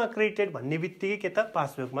पासबुकमा क्रेडिटेड भन्ने बित्तिकै के त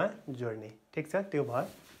पासबुकमा जोड्ने ठीक छ त्यो भयो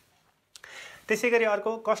त्यसैगरी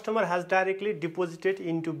अर्को customer has directly deposited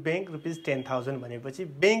into bank ₹10,000 भनेपछि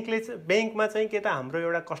बैंकमा चाहिँ के त हाम्रो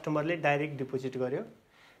एउटा कस्टमरले डाइरेक्ट डिपोजिट गर्यो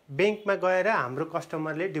बैंकमा गएर हाम्रो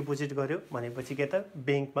कस्टमरले डिपोजिट गर्यो भनेपछि के त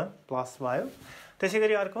बैंकमा प्लस भयो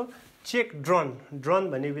त्यसैगरी अर्को चेक ड्रन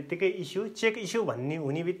भन्ने बित्तिकै इस्यु चेक इस्यु भन्ने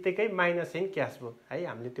हुने बित्तिकै माइनस इन क्याश बुक है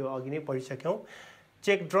हामीले त्यो अघि नै पढिसक्यौं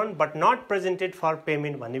check drawn but not presented for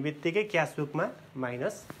payment भन्ने बित्तिकै क्याश बुकमा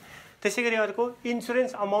माइनस त्यसैगरी अर्को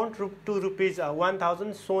insurance amount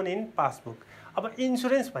 ₹1,000 Son in passbook अब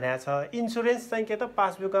इन्स्योरेन्स भनेको छ इन्स्योरेन्स चाहिँ के त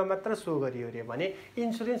पासबुकमा मात्र सो गरियो रे भने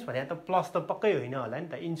इन्स्योरेन्स भने त प्लस त पक्कै होइन होला नि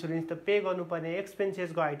त इन्स्योरेन्स त पे गर्नुपर्ने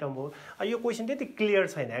एक्सपेन्सेसको आइटम हो यो क्वेसन त्यति क्लियर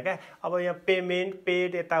छैन क्या अब यहाँ पेमेन्ट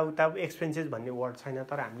पेड यताउता एक्सपेन्सेस भन्ने वर्ड छैन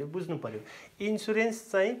तर हामीले बुझ्नु पर्यो इन्स्योरेन्स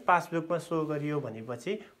चाहिँ पासबुकमा सो गरियो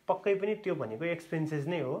भनेपछि पक्कै पनि त्यो भनेको एक्सपेन्सेस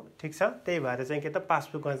नै हो ठीक छ त्यही भएर चाहिँ के त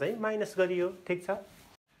पासबुकमा चाहिँ माइनस गरियो ठीक छ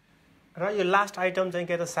र यो लास्ट आइटम चाहिँ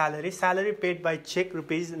के त salary paid by check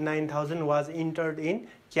 ₹9,000 was entered in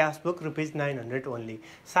cash book ₹900 only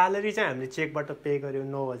salary चाहिँ हामीले चेकबाट पे गर्यो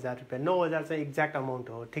 ₹9,000 9,000 चाहिँ एक्ज्याक्ट अमाउन्ट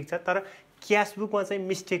हो ठीक छ तर क्याश बुकमा चाहिँ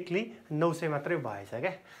मिस्टेकली 900 मात्रै भएछ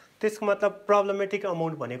क्या त्यसको मतलब प्रब्लमेटिक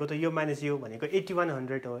अमाउन्ट भनेको त यो माइनस यो भनेको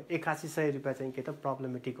 8100 हो ₹8100 चाहिँ के त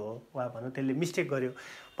प्रब्लमेटिक हो वा भनौँ त्यसले मिस्टेक गर्यो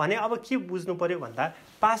भने अब के बुझ्नु पर्यो भन्दा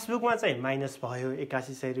पासबुकमा चाहिँ माइनस भयो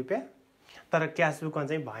 ₹8100 तर क्याश बुकमा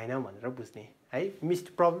चाहिँ भएन भनेर बुझ्ने है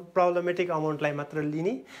प्रब्लमेटिक अमाउन्टलाई मात्र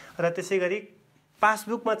लिने र त्यसैगरी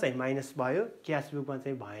पासबुकमा चाहिँ माइनस भयो क्याश बुकमा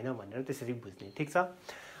चाहिँ भएन भनेर त्यसरी बुझ्ने ठीक छ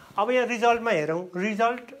अब यहाँ रिजल्टमा हेरौँ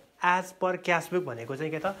result as per cash book भनेको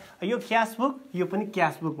चाहिँ के त यो क्याश बुक यो पनि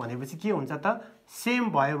क्याश बुक भनेपछि के हुन्छ त सेम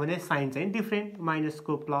भयो भने साइन चाहिँ डिफरेन्ट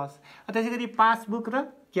माइनसको प्लस त्यसैगरी पासबुक र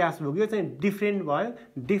क्याश बुक यो चाहिँ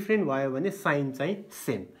डिफरेन्ट भयो भने साइन चाहिँ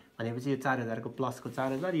सेम भनेपछि यो 4,000 को प्लसको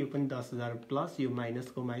 4,000 यो पनि 10,000 प्लस यो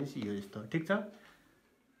माइनसको माइनस यो यस्तो ठीक छ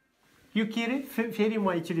यो के रे फेरि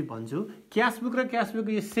म एकचोटि भन्छु क्याश बुक र क्याश बुक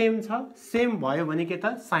यो सेम भयो भने के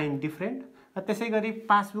त साइन डिफरेन्ट त्यसैगरी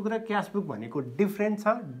पासबुक र क्याश बुक भनेको डिफरेन्ट छ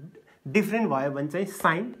डिफरेन्ट भयो भने चाहिँ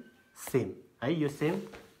साइन सेम है यो सेम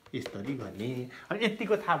यसरी गर्ने अनि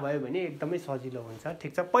यतिको थाहा भयो भने एकदमै सजिलो हुन्छ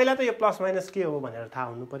ठीक छ पहिला त यो प्लस माइनस के हो भनेर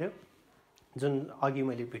थाहा हुनु पर्यो जुन अघि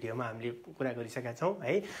मैले भिडियोमा हामीले कुरा गरिसकेका छौं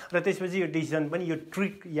है र त्यसपछि यो डिसिजन पनि यो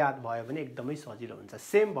ट्रिक याद भयो भने एकदमै सजिलो हुन्छ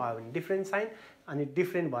सेम भयो भने डिफरेन्ट साइन अनि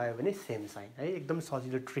डिफरेन्ट भयो भने सेम साइन है एकदम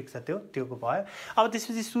सजिलो ट्रिक छ त्योको भयो अब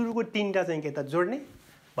त्यसपछि सुरुको तीनटा चाहिँ के त जोड्ने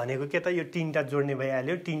भनेको के त यो तीनटा जोड्ने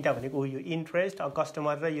भइहाल्यो तीनटा भनेको यो इन्ट्रेस्ट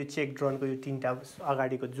कस्टमर र यो चेक ड्रनको यो तीनटा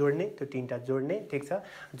अगाडिको जोड्ने त्यो तीनटा जोड्ने ठीक छ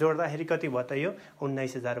जोड्दाखेरि कति भयो त यो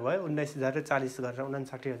 19,000 भयो 19,000 र 40 गरेर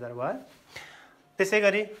 59,000 भयो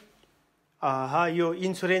त्यसैगरी यो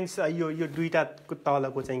इन्स्योरेन्स यो दुईटाको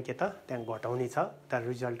तलको चाहिँ के त त्यहाँ घटाउने छ त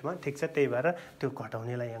रिजल्टमा ठीक छ त्यही भएर त्यो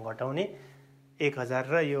घटाउनेलाई यहाँ घटाउने 1,000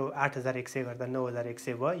 र यो 8,100 गर्दा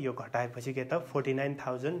 9,100 भयो यो घटाएपछि के त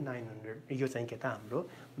 49,900 यो चाहिँ के त हाम्रो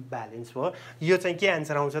ब्यालेन्स भयो यो चाहिँ के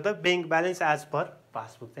आन्सर आउँछ त bank balance as per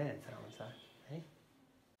passbook चाहिँ आन्सर आउँछ है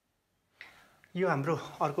यो हाम्रो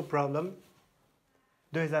अर्को प्रब्लम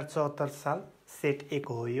 2074 साल सेट 1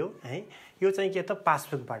 हो यो है यो चाहिँ के त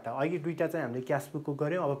पासबुकबाट अघि दुईटा चाहिँ हामीले क्याश बुकको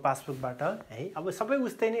गर्यौं अब पासबुकबाट है अब सबै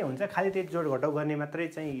उस्तै नै हुन्छ खाली त्यो जोड घटाउ गर्ने मात्रै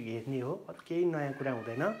चाहिँ हेर्ने हो केही नयाँ कुरा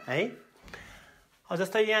हुँदैन है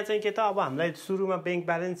जस्तै यहाँ चाहिँ के त अब हामीलाई सुरुमा bank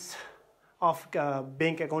balance of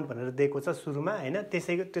bank account भनेर दिएको छ सुरुमा हैन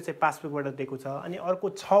त्यसैको त्यो चाहिँ पासबुकबाट दिएको छ अनि अर्को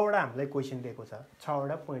 6 वटा हामीलाई क्वेशन दिएको छ 6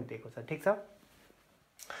 वटा पोइन्ट दिएको छ ठीक छ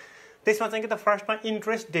त्यसमा चाहिँ के त फर्स्टमा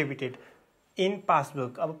इन्ट्रेस्ट डेबिटेड इन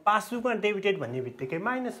पासबुक अब पासबुकमा डेबिटेड भन्ने बित्तिकै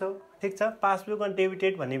माइनस हो ठीक छ पासबुकमा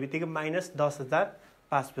डेबिटेड भन्ने बित्तिकै माइनस 10,000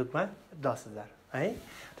 पासबुकमा 10,000 है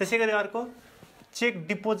त्यसैगरी अर्को चेक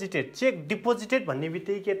डिपोजिटेड भन्ने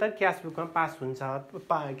बित्तिकै के त क्याश बुकमा पास हुन्छ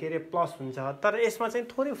के रे प्लस हुन्छ तर यसमा चाहिँ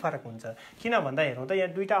थोरै फरक हुन्छ किन भन्दा हेरौँ त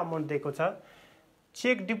यहाँ दुईटा अमाउन्ट दिएको छ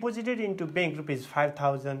चेक डिपोजिटेड इन्टु बैंक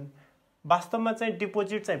 ₹5,000 वास्तवमा चाहिँ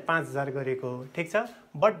डिपोजिट चाहिँ 5,000 गरेको ठीक छ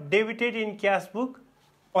but debited in cash book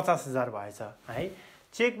 50,000 भएछ है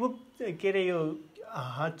चेकबुक के अरे यो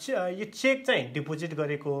चेक चाहिँ डिपोजिट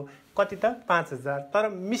गरेको कति त 5000 तर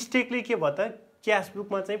मिस्टेकली के भयो त क्यास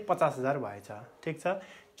बुकमा चाहिँ 50000 भएछ ठीक छ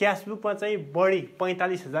क्यास बुकमा चाहिँ बढी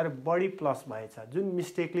 45000 बढी प्लस भएछ जुन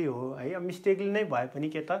मिस्टेकली हो है मिस्टेकली नै भए पनि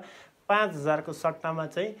के त 5000 को सट्टामा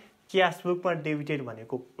चाहिँ क्यास बुकमा डेबिटेड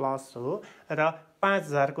भनेको प्लस हो र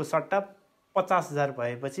 5000 को सट्टा 50000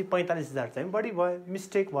 भएपछि 45000 चाहिँ बढी भयो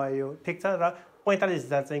मिस्टेक भयो ठीक छ र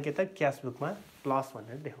 45000 चाहिँ के त क्यास बुकमा प्लस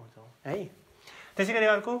भनेर देखाउँछौँ है त्यसैगरी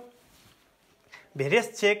अर्को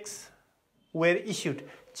various checks where issued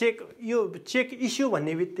check issue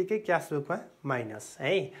भन्ने बित्तिकै क्यास बुकमा माइनस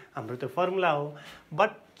है हाम्रो त्यो फर्मुला हो but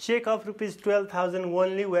check of ₹12,000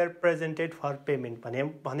 only where presented for payment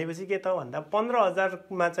भनेपछि के त भन्दा 15000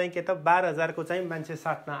 मा चाहिँ के त 12000 को चाहिँ मान्छे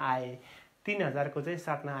साट्न आए 3000 को चाहिँ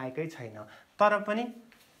साट्न आएकै छैन तर पनि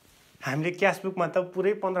हामीले क्यास बुकमा त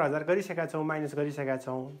पुरै 15000 गरिसकेका छौँ माइनस गरिसकेका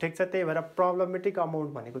छौँ ठीक छ त्यही भएर प्रब्लमेटिक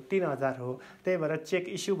अमाउन्ट भनेको 3000 हो त्यही भएर चेक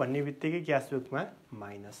इस्यु भन्ने बित्तिकै क्यास बुकमा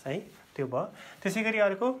माइनस है त्यो भयो त्यसैगरी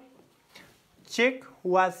अर्को check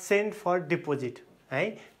was send for deposit है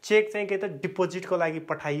चेक चाहिँ के त डिपोजिटको लागि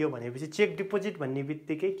पठाइयो भनेपछि चेक डिपोजिट भन्ने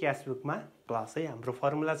बित्तिकै क्यास बुकमा प्लस है हाम्रो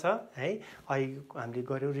फर्मुला छ है अहिले हामीले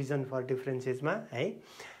गर्यौँ रिजन फर डिफरेन्सेसमा है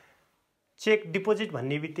चेक डिपोजिट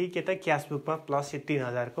भन्ने बित्तिकै के त क्यास बुकमा प्लस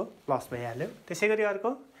 3000 को प्लस भइहाल्यो त्यसैगरी अर्को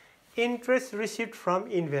इन्ट्रेस्ट रिसिप्ट फ्रम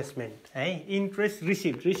इन्भेस्टमेन्ट है इन्ट्रेस्ट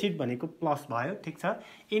रिसिप्ट भनेको प्लस भयो ठीक छ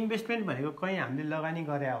इन्भेस्टमेन्ट भनेको कहीँ हामीले लगानी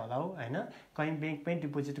गरे होला हो हैन कहीँ ब्याङ्कमै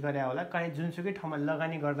डिपोजिट गरे होला कहीँ जुनसुकै ठाउँमा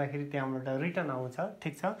लगानी गर्दाखेरि त्यहाँबाट रिटर्न आउँछ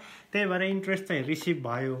ठीक छ त्यही भएर इन्ट्रेस्ट चाहिँ रिसिभ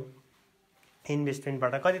भयो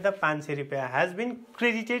इन्भेस्टमेन्टबाट कति त ₹500 has been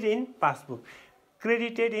credited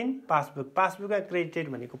in passbook पासबुकमा credited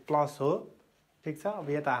भनेको प्लस हो ठीक छ अब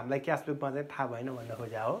यो त हामीलाई क्यास बुकमा चाहिँ थाहा भएन भन्न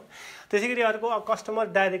खोजा हो त्यसैगरी अर्को customer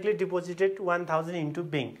directly deposited 1000 into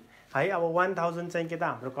bank है अब 1000 चाहिँ के त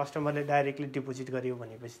हाम्रो कस्टमरले डाइरेक्टली डिपोजिट गर्यो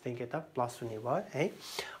भनेपछि चाहिँ के त प्लस हुने भयो है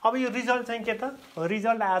अब यो रिजल्ट चाहिँ के त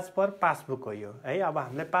रिजल्ट एज पर पासबुक हो यो है अब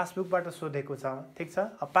हामीलाई पासबुकबाट सोधेको छ ठीक छ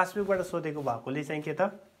अब पासबुकबाट सोधेको भएकोले चाहिँ के त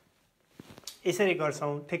यसरी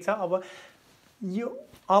गर्छौँ ठीक छ अब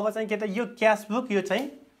चाहिँ के त यो क्यास बुक यो चाहिँ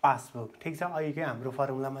पासबुक ठीक छ अहिलेकै हाम्रो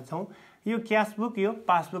फर्मुलामा छौँ यो क्यास बुक यो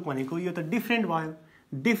पासबुक भनेको यो त डिफ्रेन्ट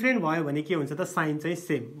भयो भने के हुन्छ त साइन चाहिँ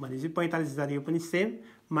सेम भनेपछि 45000 यो पनि सेम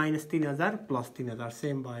माइनस 3000 प्लस 3000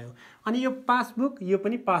 सेम भयो अनि यो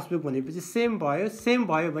पनि पासबुक भनेपछि सेम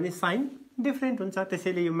भयो भने साइन डिफ्रेन्ट हुन्छ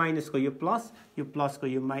त्यसैले यो माइनसको यो प्लसको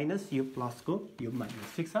यो माइनस यो प्लसको यो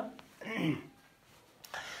माइनस ठीक छ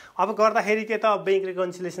अब गर्दाखेरि के त बैंक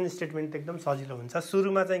रिकन्सिलिएसन स्टेटमेन्ट एकदम सजिलो हुन्छ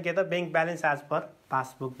सुरुमा चाहिँ के त bank balance as per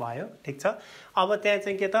passbook भयो ठीक छ अब त्यहाँ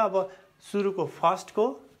चाहिँ के त अब सुरुको फर्स्टको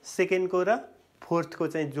सेकेन्डको र फोर्थको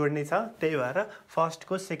चाहिँ जोड्ने छ त्यही भएर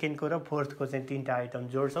फर्स्टको सेकेन्डको र फोर्थको चाहिँ 3टा आइटम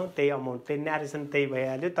जोड्छौँ त्यही अमाउन्ट त्यही न्यारेसन त्यही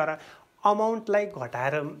भइहाल्यो तर अमाउन्टलाई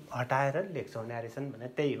हटाएर लेख्छौँ न्यारेसन भने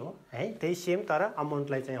त्यही हो है त्यही सेम तर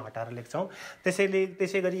अमाउन्टलाई चाहिँ हटाएर लेख्छौँ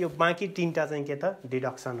त्यसैगरी यो बाँकी 3टा चाहिँ के त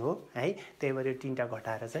डिडक्सन हो है त्यही भएर यो 3टा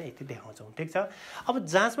घटाएर चाहिँ यति देखाउँछौँ ठीक छ अब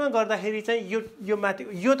जाँचमा गर्दाखेरि चाहिँ यो माथि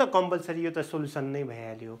यो त कम्पलसरी यो त सोलुसन नै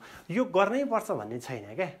भइहाल्यो यो गर्नै पर्छ भन्ने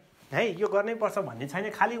छैन क्या है यो गर्नै पर्छ भन्ने छैन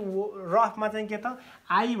खालि रफमा चाहिँ के त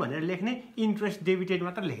आई भनेर लेख्ने इन्ट्रेस्ट डेबिटेड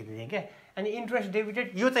मात्र लेखिदिने क्या अनि इन्ट्रेस्ट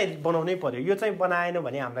डेबिटेड यो चाहिँ बनाउनै पर्यो यो चाहिँ बनाएन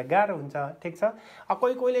भने हामीलाई गाह्रो हुन्छ ठीक छ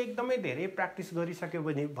कोहीले एकदमै धेरै प्र्याक्टिस गरिसक्यो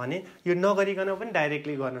भने यो नगरिकन पनि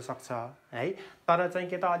डाइरेक्टली गर्न सक्छ है तर चाहिँ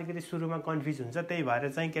के त अलिकति सुरुमा कन्फ्युज हुन्छ त्यही भएर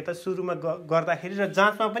चाहिँ के त सुरुमा गर्दाखेरि र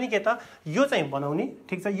जाँचमा पनि के त यो चाहिँ बनाउने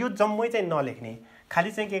ठीक छ यो जम्मै चाहिँ नलेख्ने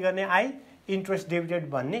खालि चाहिँ के गर्ने आई इन्ट्रेस्ट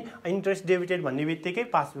डेबिटेड भन्ने बित्तिकै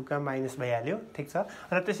पासबुकमा माइनस भइहाल्यो ठीक छ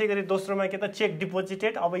र त्यसैगरी दोस्रोमा के त चेक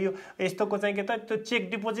डिपोजिटेड अब यो यस्तोको चाहिँ के त त्यो चेक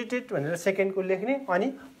डिपोजिटेड भनेर सेकेन्डको लेख्ने अनि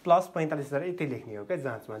प्लस 45000 यति लेख्ने हो क्या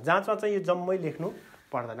जाँचमा चाहिँ यो जम्मै लेख्नु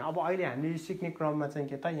पर्दैन अब अहिले हामीले सिक्ने क्रममा चाहिँ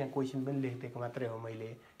के त यहाँ क्वेसन पनि लेखिदिएको मात्रै हो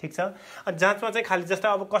मैले ठीक छ जाँचमा चाहिँ खालि जस्तो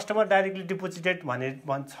अब कस्टमर डाइरेक्टली डिपोजिटेड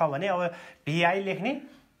छ भने अब भिआई लेख्ने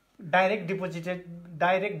डाइरेक्ट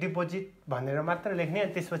डिपोजिट भनेर मात्र लेख्ने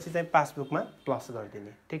अनि त्यसपछि चाहिँ पासबुकमा प्लस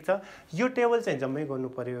गरिदिने ठीक छ यो टेबल चाहिँ जम्मै गर्नु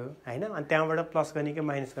पर्यो हैन अनि त्यहाँबाट प्लस गर्ने कि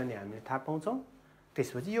माइनस गर्ने हामीले थाहा पाउँछौँ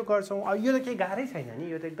त्यसपछि यो गर्छौँ अब यो त केही गाह्रै छैन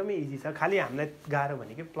नि यो त एकदमै इजी छ खालि हामीलाई गाह्रो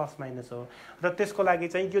भनेको प्लस माइनस हो र त्यसको लागि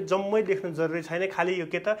चाहिँ यो जम्मै लेख्नु जरुरी छैन खालि यो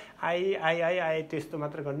के त आई त्यस्तो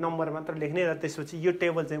मात्र गर्ने नम्बर मात्र लेख्ने र त्यसपछि यो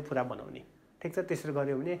टेबल चाहिँ पुरा बनाउने ठीक छ त्यसरी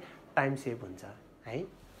गर्यो भने टाइम सेभ हुन्छ है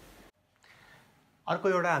अर्को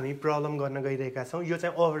एउटा हामी प्रब्लम गर्न गइरहेका छौँ यो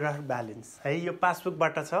चाहिँ ओभरड्राफ्ट ब्यालेन्स है यो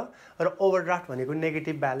पासबुकबाट छ र ओभरड्राफ्ट भनेको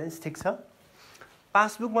नेगेटिभ ब्यालेन्स ठीक छ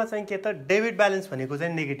पासबुकमा चाहिँ के त डेबिट ब्यालेन्स भनेको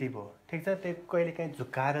चाहिँ नेगेटिभ हो ठीक छ त्यो कहिलेकाहीँ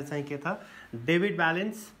झुक्काएर चाहिँ के त debit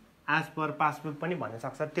balance as per passbook पनि भन्न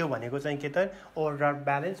सक्छ। त्यो भनेको चाहिँ के त ओभरड्राफ्ट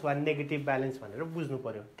ब्यालेन्स वा नेगेटिभ ब्यालेन्स भनेर बुझ्नु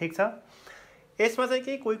पर्यो। ठिक छ। यसमा चाहिँ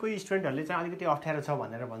के कोही स्टुडेन्टहरूले चाहिँ अलिकति अप्ठ्यारो छ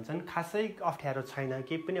भनेर भन्छन्। खासै अप्ठ्यारो छैन,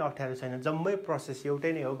 केही पनि अप्ठ्यारो छैन। जम्मै प्रोसेस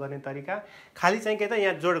एउटै नै हो गर्ने तरिका। खालि चाहिँ के त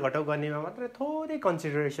यहाँ जोड घटाउ गर्नेमा मात्रै थोरै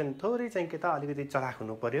कन्सिडरेसन, थोरै चाहिँ के त अलिकति चलाक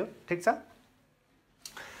हुनु पर्यो। ठिक छ।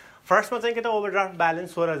 फर्स्टमा चाहिँ के त ओभरड्राफ्ट ब्यालेन्स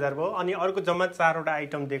 16,000 भयो। अनि अर्को जम्मा 4वटा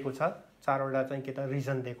आइटम दिएको छ, 4वटा चाहिँ के त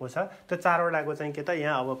रिजन दिएको छ। त्यो 4वटाको चाहिँ के त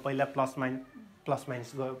यहाँ अब पहिला प्लस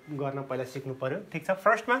माइनस गर्न पहिला सिक्नु पर्यो। ठिक छ।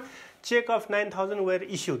 फर्स्टमा check of 9,000 where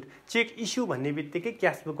issued. Check issue भन्ने बित्तिकै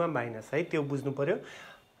क्यासबुकमा माइनस है, त्यो बुझ्नु पर्यो।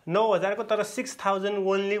 9,000 को तर 6,000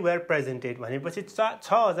 ओन्ली वेयर प्रेजेन्टेड भनेपछि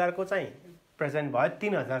 6,000 को चाहिँ प्रेजेन्ट भयो,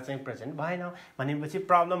 3,000 चाहिँ प्रेजेन्ट भएन भनेपछि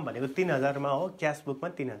प्रब्लम भनेको 3,000 मा हो, क्यासबुकमा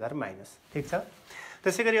 3,000 माइनस। ठिक छ।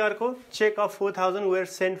 त्यसै गरी अर्को check of 4,000 where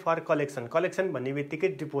send for collection. Collection भन्ने बित्तिकै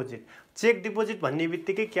डिपोजिट, चेक डिपोजिट भन्ने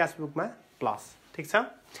बित्तिकै क्यासबुकमा प्लस। ठिक छ।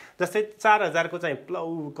 जस्तै 4,000 को चाहिँ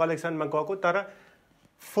कलेक्सनमा गएको तर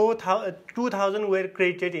 2,000 वेयर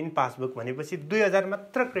क्रेडिटेड इन पासबुक भनेपछि 2,000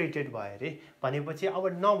 मात्र क्रेडिटेड भयो अरे भनेपछि अब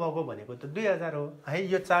नभएको भनेको त 2,000 हो है।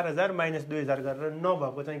 यो 4,000 माइनस 2,000 गरेर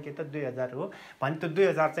नभएको चाहिँ के त 2,000 हो भने त्यो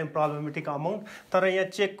 2,000 चाहिँ प्रब्लमेटिक अमाउन्ट। तर यहाँ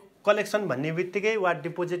चेक कलेक्सन भन्ने बित्तिकै वा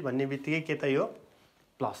डिपोजिट भन्ने बित्तिकै के त यो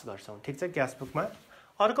प्लस गर्छौँ। ठिक छ क्यासबुकमा।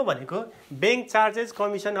 अर्को भनेको bank charges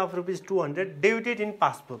commission of ₹200 debited in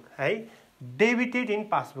passbook है। डेबिटेड इन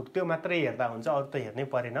पासबुक त्यो मात्रै हेर्दा हुन्छ, अरू त हेर्नै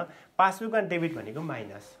परेन। पासबुक एन्ड डेबिट भनेको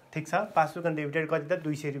माइनस। ठिक छ। पासबुक एन्ड डेबिटेड कति त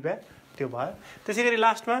 ₹200 त्यो भयो। त्यसै गरी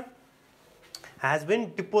लास्टमा has been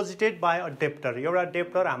deposited bye a debtor. एउटा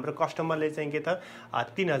डेप्टर हाम्रो कस्टमरले चाहिँ के त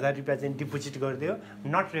 ₹3,000 चाहिँ डिपोजिट गरिदियो,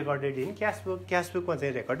 नट रेकर्डेड इन क्यासबुक। क्यासबुकमा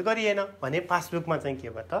चाहिँ रेकर्ड गरिएन भने पासबुकमा चाहिँ के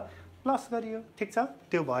भयो त प्लस गरियो। ठिक छ।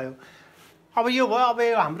 त्यो भयो। अब यो भयो। अब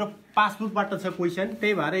यो हाम्रो पासबुकबाट छ क्वेसन,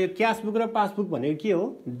 त्यही भएर यो क्यासबुक र पासबुक भनेको के हो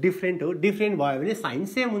डिफ्रेन्ट हो। डिफ्रेन्ट भयो भने साइन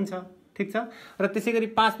सेम हुन्छ। ठिक छ। र त्यसै गरी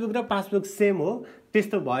पासबुक र पासबुक सेम हो,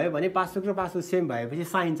 त्यस्तो भयो भने पासबुक र पासबुक सेम भएपछि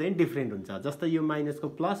साइन चाहिँ डिफ्रेन्ट हुन्छ। जस्तै यो माइनसको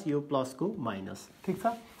प्लस, यो प्लसको माइनस। ठिक छ।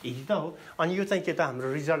 यही त हो। अनि यो चाहिँ के त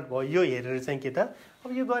हाम्रो रिजल्ट भयो। यो हेरेर चाहिँ के त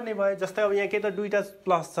अब यो गर्ने भयो। जस्तै अब यहाँ के त दुईवटा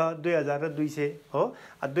प्लस छ, 2,200 हो।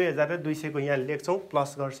 2,200 को यहाँ लेख्छौँ,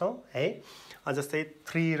 प्लस गर्छौँ है। जस्तै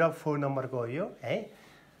 3 र 4 नम्बरको हो यो है।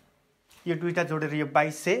 यो दुईटा जोडेर यो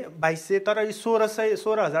 2200 तर यो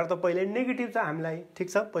 16,000 त पहिल्यै नेगेटिभ छ हामीलाई। ठिक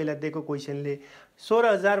छ। पहिला दिएको क्वेसनले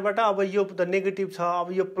 16,000 बाट अब यो त नेगेटिभ छ।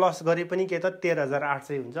 अब यो प्लस गरे पनि के त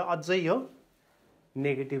 13,800 हुन्छ। अझै यो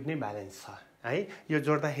नेगेटिभ नै ब्यालेन्स छ है। यो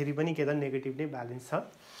जोड्दाखेरि पनि के त नेगेटिभ नै ब्यालेन्स छ।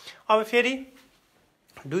 अब फेरि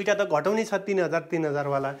दुईटा त घटाउने छ 3,000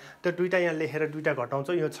 वाला, त्यो दुईटा यहाँ लेखेर दुईटा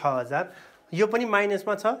घटाउँछौँ। यो 6,000 यो पनि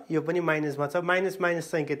माइनसमा छ, यो पनि माइनसमा छ। माइनस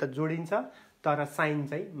माइनस चाहिँ के त जोडिन्छ तर साइन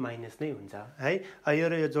चाहिँ माइनस नै हुन्छ है। यो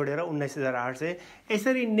र यो जोडेर 19,800।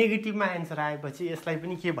 यसरी नेगेटिभमा एन्सर आएपछि यसलाई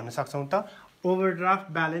पनि के भन्न सक्छौँ त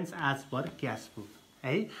overdraft balance as per cashbook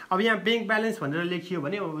है। अब यहाँ ब्याङ्क ब्यालेन्स भनेर लेखियो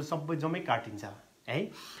भने अब सबै जम्मै काटिन्छ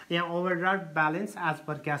है। यहाँ ओभरड्राफ्ट ब्यालेन्स एज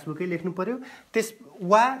पर क्यासबुकै लेख्नु पर्यो।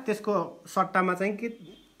 त्यसको सट्टामा चाहिँ के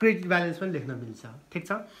क्रेडिट ब्यालेन्स पनि लेख्न मिल्छ। ठिक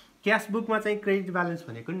छ। क्यासबुकमा चाहिँ क्रेडिट ब्यालेन्स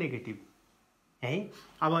भनेको नेगेटिभ है।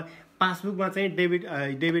 अब पासबुकमा चाहिँ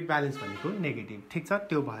डेबिट ब्यालेन्स भनेको नेगेटिभ। ठिक छ।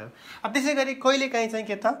 त्यो भयो। अब त्यसै गरी कहिलेकाहीँ चाहिँ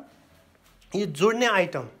के त यो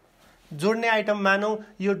जोड्ने आइटम मानौँ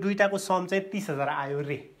यो दुईटाको सम चाहिँ 30,000 आयो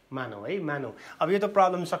रे मानौँ है। मानौँ अब यो त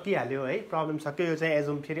प्रब्लम सकिहाल्यो है। प्रब्लम सक्यो। यो चाहिँ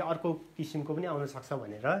एजम फेरि अर्को किसिमको पनि आउन सक्छ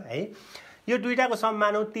भनेर है। यो दुईटाको सम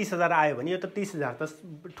मानौँ 30,000 आयो भने यो त 30,000 त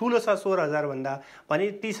ठुलो छ 16,000 भन्दा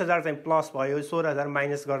भने 30,000 चाहिँ प्लस भयो। 16,000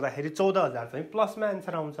 माइनस गर्दाखेरि 14,000 चाहिँ प्लसमा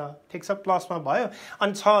एन्सर आउँछ। ठिक छ। प्लसमा भयो।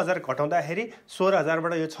 अनि 6,000 घटाउँदाखेरि 16,000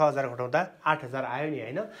 बाट यो 6,000 घटाउँदा 8,000 आयो नि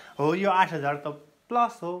होइन हो। यो 8,000 त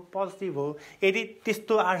प्लस हो, पोजिटिभ हो। यदि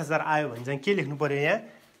त्यस्तो 8,000 आयो भने चाहिँ के लेख्नु पर्यो यहाँ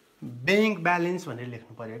ब्याङ्क ब्यालेन्स भनेर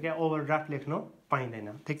लेख्नु पर्यो क्या। ओभरड्राफ्ट लेख्नु पाइँदैन।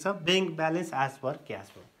 ठिक छ। Bank balance as per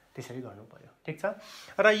cashbook त्यसरी गर्नु पर्यो। ठिक छ।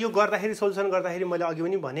 र यो गर्दाखेरि सोल्युसन गर्दाखेरि मैले अघि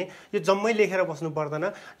पनि भने यो जम्मै लेखेर बस्नु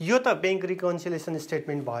पर्दैन। यो त ब्याङ्क रिकन्सिलिएसन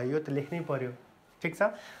स्टेटमेन्ट भयो, यो त लेख्नै पर्यो। ठिक छ।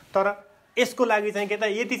 तर यसको लागि चाहिँ के त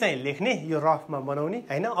यति चाहिँ लेख्ने, यो रफमा बनाउने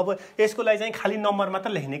होइन। अब यसको लागि चाहिँ खालि नम्बर मात्र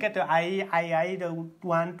लेख्ने क्या। त्यो आई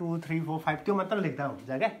 1 2 3 4 5 त्यो मात्र लेख्दा हुन्छ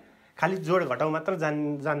क्या। खालि जोड घटाउ मात्र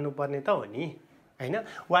जान्नुपर्ने त हो नि होइन।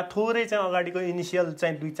 वा थोरै चाहिँ अगाडिको इनिसियल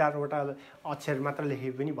चाहिँ 2-4वटा अक्षर मात्र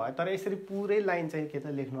लेखे पनि भयो। तर यसरी पुरै लाइन चाहिँ के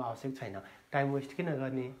त लेख्नु आवश्यक छैन। टाइम वेस्ट किन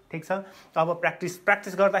गर्ने। ठिक छ। अब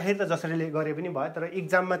प्र्याक्टिस गर्दाखेरि त जसरी गरे पनि भयो। तर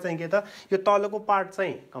इक्जाममा चाहिँ के त यो तलको पार्ट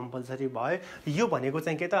चाहिँ कम्पलसरी भयो। यो भनेको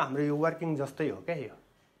चाहिँ के त हाम्रो यो वर्किङ जस्तै हो क्या यो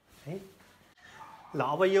है। ल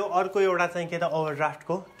अब यो अर्को एउटा चाहिँ के त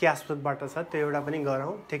ओभरड्राफ्टको क्यासबुकबाट छ, त्यो एउटा पनि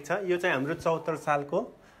गरौँ। ठिक छ। यो चाहिँ हाम्रो 74 सालको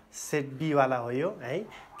सेट बी वाला हो यो है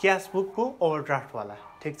क्यास बुकको ओभरड्राफ्ट वाला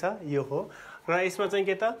ठीक छ यो हो र यसमा चाहिँ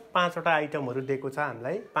के त 5 वटा आइटमहरु दिएको छ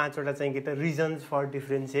हामीलाई 5 वटा चाहिँ के त रिजन्स फर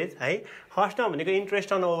डिफरेन्सेस है फर्स्टमा भनेको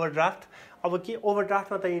इन्ट्रेस्ट अन ओभरड्राफ्ट अब के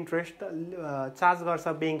ओभरड्राफ्टमा त इन्ट्रेस्ट चार्ज गर्छ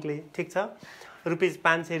बैंकले ठीक छ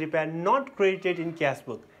 ₹500 not credited in cash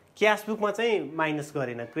book cash बुकमा चाहिँ माइनस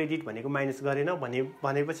गरेन क्रेडिट भनेको माइनस गरेन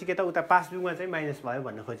भनेपछि के त उता पासबुकमा चाहिँ माइनस भयो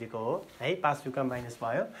भन्न खोजेको हो है पासबुकमा माइनस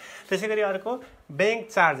भयो त्यसैगरी अर्को बैंक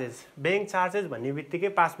चार्जेस भन्ने बित्तिकै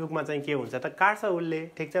पासबुकमा चाहिँ के हुन्छ त काट्छ उले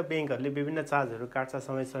ठीक छ बैंकहरुले विभिन्न चार्जहरु काट्छ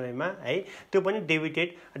समय समयमा है त्यो पनि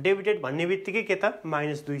डेबिटेड भन्ने बित्तिकै के त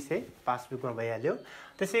 -200 पासबुकमा भइहाल्यो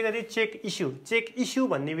त्यसैगरी चेक इस्यु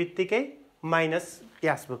भन्ने बित्तिकै माइनस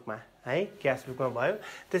क्यास बुकमा है क्यास बुकमा भयो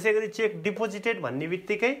त्यसैगरी चेक डिपोजिटेड भन्ने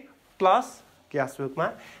बित्तिकै प्लस क्यास बुकमा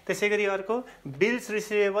त्यसैगरी अर्को bills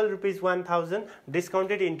receivable ₹1000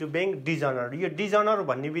 discounted into bank designer यो डिजनर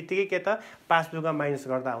भन्ने बित्तिकै के त पासबुकमा माइनस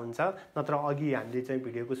गर्दा हुन्छ नत्र अघि हामीले चाहिँ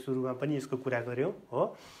भिडियोको सुरुमा पनि यसको कुरा गर्यौं हो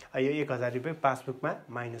यो ₹1000 पासबुकमा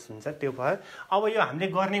माइनस हुन्छ त्यो भयो अब यो हामीले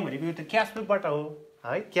गर्ने भनेको यो त क्यास बुकबाट हो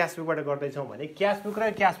है क्यास बुकबाट गर्दै छौं भने क्यास बुक र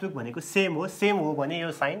क्यास बुक भनेको सेम हो भने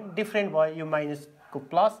यो साइन डिफरेन्ट भयो यो माइनस को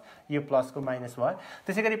प्लस यो प्लस को माइनस भयो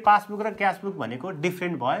त्यसैगरी पासबुक र क्यास बुक भनेको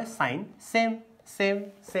डिफरेन्ट भयो साइन सेम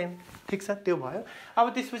ठीक छ त्यो भयो अब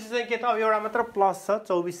त्यसपछि चाहिँ के त अब एउटा मात्र प्लस छ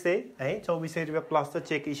 2400 है ₹2400 प्लस छ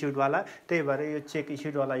चेक इस्युड वाला त्यही भएर यो चेक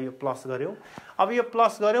इस्युड वाला यो प्लस गर्यौं अब यो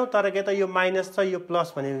प्लस गर्यौं तर के त यो माइनस छ यो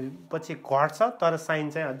प्लस भनेपछि घट्छ तर साइन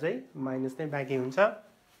चाहिँ अझै माइनस नै बाँकी हुन्छ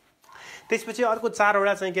त्यसपछि अर्को 4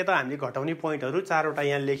 वटा चाहिँ के त हामीले घटाउने पोइन्टहरु 4 वटा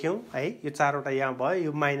यहाँ लेख्यौं है यो 4 वटा यहाँ भयो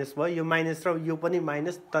यो माइनस भयो यो माइनस र यो पनि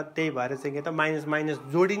माइनस त त्यही भएर चाहिँ के त माइनस माइनस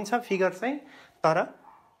जोडिन्छ फिगर चाहिँ तर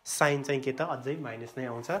साइन चाहिँ के त अझै माइनस नै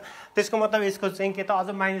आउँछ त्यसको मतलब यसको चाहिँ के त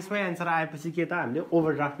अझ माइनसमै आन्सर आएपछि के त हामीले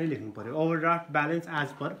ओभरड्राफ्ट नै लेख्नु पर्यो overdraft balance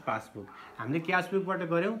as per passbook हामीले क्याश बुकबाट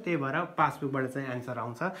गर्यौं त्यही भएर पासबुकबाट चाहिँ आन्सर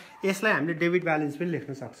आउँछ यसलाई हामीले डेबिट ब्यालेन्स पनि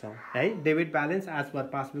लेख्न सक्छौं है debit balance as per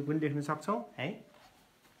passbook पनि लेख्न सक्छौं है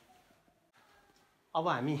अब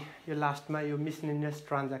हामी यो लास्टमा यो मिसलेनियस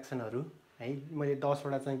ट्रान्ज्याक्सनहरु है मैले 10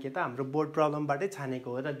 वटा चाहिँ के त हाम्रो बोर्ड प्रब्लमबाटै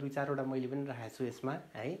छानेको हो र 2-4 वटा मैले पनि राखेको छु यसमा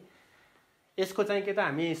है यसको चाहिँ के त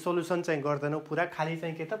हामी सोलुसन चाहिँ गर्दैनौ पुरा खाली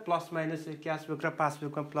चाहिँ के त प्लस माइनस क्याश बुक र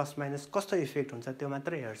पासबुकमा प्लस माइनस कस्तो इफेक्ट हुन्छ त्यो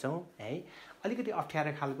मात्र हेर्छौं है अलिकति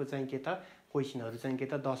अप्ठ्यारो खालको चाहिँ के त क्वेशनहरु चाहिँ के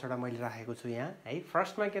त 10 वटा मैले राखेको छु यहाँ है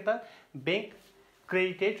फर्स्टमा के त bank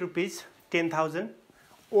credited ₹10,000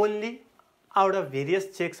 only out of various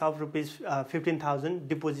checks of ₹15,000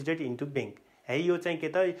 deposited into bank है यो चाहिँ के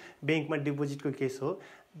त बैंकमा डिपोजिटको केस हो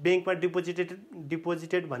बैंकमा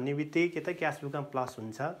डिपोजिटेड भन्ने बित्तिकै के त क्याश बुकमा प्लस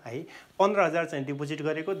हुन्छ है 15,000 चाहिँ डिपोजिट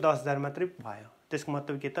गरेको 10,000 मात्रै भयो त्यसको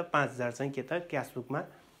मतलब के त 5,000 चाहिँ के त क्याश बुकमा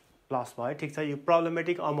प्लस भयो ठीक छ यो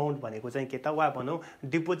प्रब्लमेटिक अमाउन्ट भनेको चाहिँ के त वा भनौं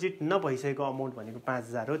डिपोजिट नभइसकेको अमाउन्ट भनेको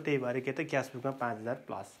 5,000 हो त्यही भएर के त क्याश बुकमा 5,000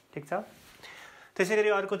 प्लस ठीक छ त्यसैगरी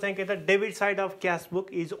अर्को चाहिँ के त debit side of cash book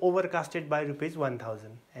is ओभरकास्टेड by ₹1000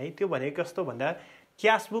 है त्यो भनेको कस्तो भन्दा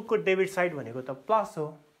क्याश बुकको डेबिट साइड भनेको त प्लस हो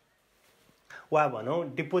वा भनौं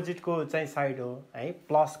डिपोजिटको चाहिँ साइड हो है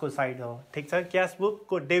प्लसको साइड हो ठीक छ क्याश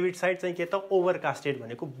बुकको डेबिट साइड चाहिँ के त ओभरकास्टेड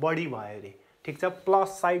भनेको बढी भयो रे ठीक छ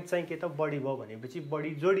प्लस साइड चाहिँ के त बढी भयो भनेपछि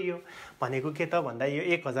बढी जोडियो भनेको के त भन्दा यो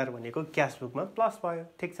 1000 भनेको क्याश बुकमा प्लस भयो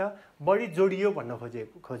ठीक छ बढी जोडियो भन्न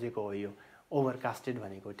खोजेको हो यो ओभरकास्टेड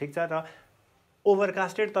भनेको ठीक छ र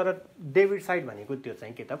ओभरकास्टेड तर डेबिट साइड भनेको त्यो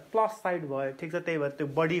चाहिँ के त प्लस साइड भयो ठीक छ त्यही भएर त्यो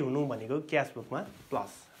बढी हुनु भनेको क्याश बुकमा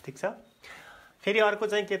प्लस ठीक छ फेरि अर्को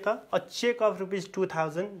चाहिँ के त a check of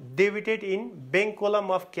 ₹2000 debited in bank kolam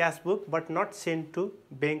of cash book but not send to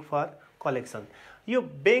bank for collection यो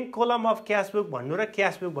bank kolam of cash book भन्नु र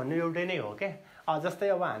क्याश बुक भन्नु एउटै नै हो के जस्तै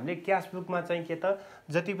अब हामीले क्याश बुकमा चाहिँ के त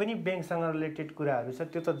जति पनि बैंकसँग रिलेटेड कुराहरु छ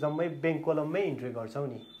त्यो त जम्मै बैंक कोलममै इन्ट्री गर्छौं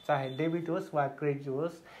नि चाहे डेबिट होस् वा क्रेडिट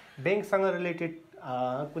होस् बैंकसँग रिलेटेड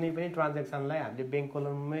कुनै पनि ट्रान्ज्याक्सनलाई हामीले बैंक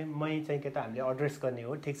कोलममै चाहिँ के त हामीले एड्रेस गर्ने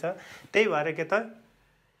हो ठीक छ त्यही भएर के त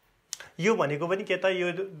यो भनेको पनि के त यो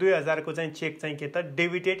 2000 को चाहिँ चेक चाहिँ के त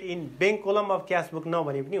debited in bank kolam of cash book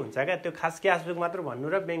नभने पनि हुन्छ क्या त्यो खास क्याश बुक मात्र भन्नु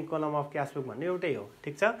र bank kolam of cash book भन्नु एउटै हो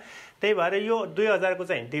ठीक छ त्यही भएर यो 2000 को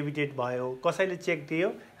चाहिँ डेबिटेड भयो कसैले चेक दियो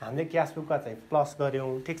हामीले क्याश बुकका चाहिँ प्लस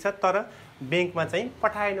गर्यौं ठीक छ तर बैंकमा चाहिँ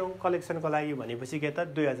पठाएनौं कलेक्सनको लागि भनेपछि के त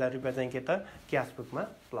 ₹2000 चाहिँ के त क्याश बुकमा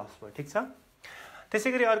प्लस भयो ठीक छ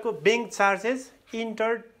त्यसैगरी अर्को bank charges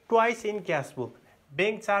entered twice in cash book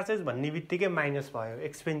bank charges भन्ने बित्तिकै माइनस भयो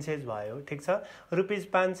एक्सपेन्सेस भयो ठीक छ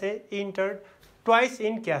 ₹500 इन्टर्ड ट्वाइस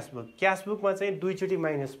इन क्याश बुकमा चाहिँ दुई चोटी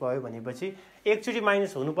माइनस भयो भनेपछि एकचोटी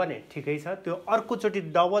माइनस हुनुपर्ने ठिकै छ त्यो अर्को चोटी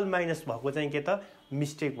डबल माइनस भएको चाहिँ के त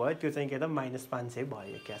मिस्टेक भयो त्यो चाहिँ के त -500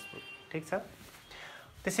 भयो क्याश बुक ठीक छ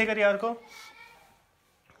त्यसैगरी अर्को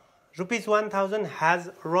 ₹1000 has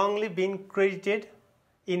wrongly been credited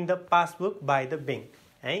in the passbook by the bank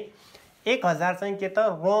है 1000 चाहिँ के त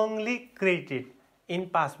wrongly credited in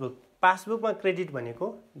passbook पासबुकमा credit भनेको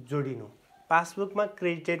जोडिनु पासबुकमा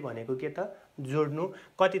क्रेडिटेड भनेको के त जोड्नु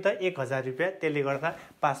कति त 1000 रुपैयाँ त्यसले गर्दा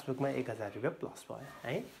पासबुकमा 1000 रुपैयाँ प्लस भयो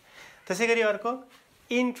है त्यसैगरी अर्को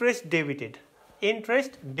इन्ट्रेस्ट डेबिटेड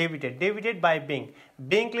डेबिटेड बाइ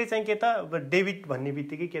बैंकले चाहिँ के त डेबिट भन्ने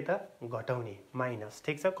बित्तिकै के त घटाउने माइनस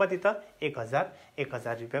ठीक छ कति त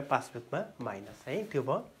 1000 रुपैयाँ पासबुकमा माइनस है त्यो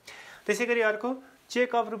भयो त्यसैगरी अर्को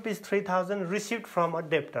check of ₹3000 received from a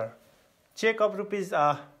debtor check of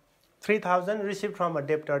 ₹3000 receive from a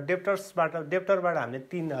डेप्टरबाट हामीले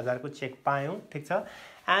 3000 को चेक पायौं ठीक छ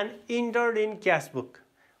and entered in cash book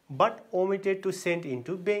but omitted to send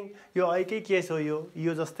into bank यो अर्कै केस हो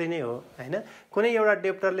यो जस्तै नै हो हैन कुनै एउटा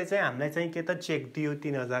डेप्टरले चाहिँ हामीलाई चाहिँ के त चेक दियो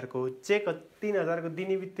 3000 को चेक 3000 को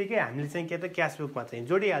दिने बित्तिकै हामीले चाहिँ के त क्याश बुकमा चाहिँ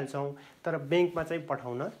जोडिहाल्छौं तर बैंकमा चाहिँ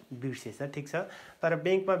पठाउन बिर्सेछ ठीक छ तर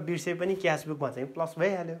बैंकमा बिर्से पनि क्याश बुकमा चाहिँ प्लस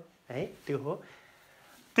भइहाल्यो है त्यो हो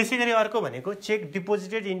त्यसैगरी अर्को भनेको चेक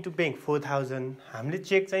डिपोजिटेड इन्टु बैंक 4000 हामीले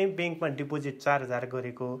चेक चाहिँ बैंकमा डिपोजिट 4000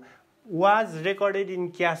 गरेको was recorded in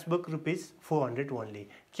cash book ₹400 only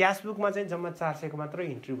cash बुकमा चाहिँ जम्मा 400 को मात्र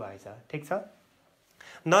इन्ट्री भएछ ठीक छ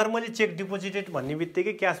नर्मली चेक डिपोजिटेड भन्ने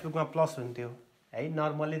बित्तिकै क्याश बुकमा प्लस हुन्थ्यो है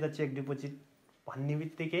नर्मली त चेक डिपोजिट भन्ने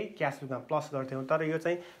बित्तिकै क्याश बुकमा प्लस गर्थ्यौं तर यो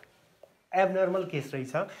चाहिँ एबनर्मल केस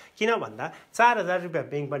रहेछ किन भन्दा 4000 रुपैयाँ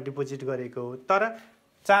बैंकमा डिपोजिट गरेको तर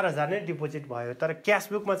 4000 नै डिपोजिट भयो तर क्याश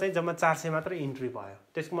बुकमा चाहिँ जम्मा 400 मात्र इन्ट्री भयो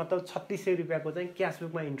त्यसको मतलब 3600 रुपैयाँको चाहिँ क्याश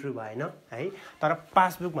बुकमा इन्ट्री भएन है तर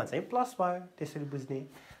पासबुकमा चाहिँ प्लस भयो त्यसरी बुझ्ने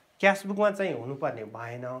क्याश बुकमा चाहिँ हुनुपर्ने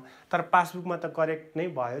भएन तर पासबुकमा त करेक्ट नै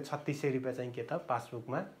भयो 3600 रुपैयाँ चाहिँ के त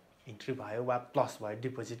पासबुकमा इन्ट्री भयो वा प्लस भयो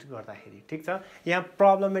डिपोजिट गर्दाखेरि ठीक छ यहाँ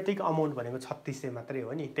प्रब्लमेटिक अमाउन्ट भनेको 3600 मात्रै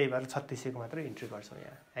हो नि त्यही भएर 3600 को मात्र इन्ट्री गर्छौं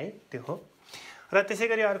यहाँ है त्यो हो र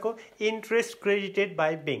त्यसैगरी अर्को इन्ट्रेस्ट क्रेडिटेड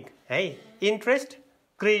बाइ बैंक है इन्ट्रेस्ट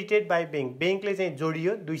क्रेडिटेड बाइ बैंकले चाहिँ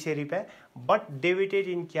जोडियो 200 रुपैयाँ but debited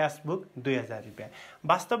in cash book 2000 रुपैयाँ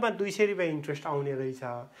वास्तवमा 200 रुपैयाँ इन्ट्रेस्ट आउने रहेछ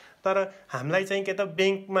तर हामीलाई चाहिँ के त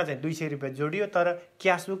बैंकमा चाहिँ 200 रुपैयाँ जोडियो तर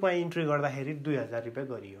क्याश बुकमा इन्ट्री गर्दाखेरि 2000 रुपैयाँ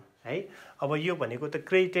गरियो है अब यो भनेको त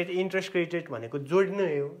क्रेडिटेड इन्ट्रेस्ट क्रेडिटेड भनेको जोड्नु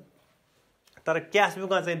हो तर क्याश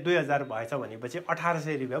बुकमा चाहिँ 2000 भएछ भनेपछि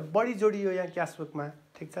 1800 रुपैयाँ बढी जोडियो यहाँ क्याश बुकमा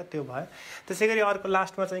ठीक छ त्यो भयो त्यसैगरी अर्को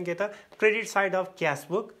लास्टमा चाहिँ के त credit side of cash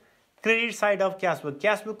book credit side of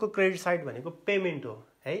cash book को क्रेडिट साइड भनेको पेमेन्ट हो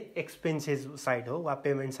है एक्सपेन्सेस साइड हो वा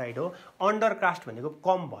पेमेन्ट साइड हो अन्डर कास्ट भनेको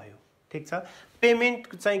कम भयो ठीक छ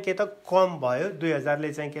पेमेन्ट चाहिँ के त कम भयो 2000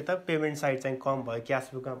 ले चाहिँ के त पेमेन्ट साइड चाहिँ कम भयो क्याश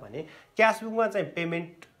बुकमा भने क्याश बुकमा चाहिँ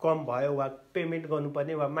पेमेन्ट कम भयो वा पेमेन्ट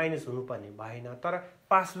गर्नुपर्ने वा माइनस हुनुपर्ने भएन तर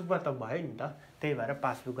पासबुकमा त भयो नि त त्यही भएर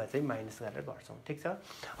पासबुकमा चाहिँ माइनस गरेर गर्छौं ठीक छ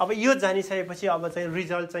अब यो जानिसकेपछि अब चाहिँ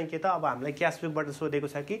रिजल्ट चाहिँ के त अब हामीलाई क्याश बुकबाट सोधेको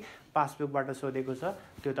छ कि पासबुकबाट सोधेको छ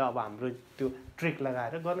त्यो त अब हाम्रो त्यो ट्रिक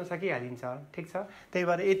लगाएर गर्न सकिहालिन्छ ठीक छ त्यही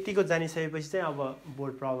भएर यतिको जानिसकेपछि चाहिँ अब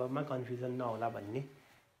बोर्ड प्रब्लममा कन्फ्युजन नहोला भन्ने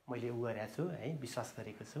मैले गरेको छु है विश्वास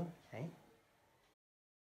गरेको छु है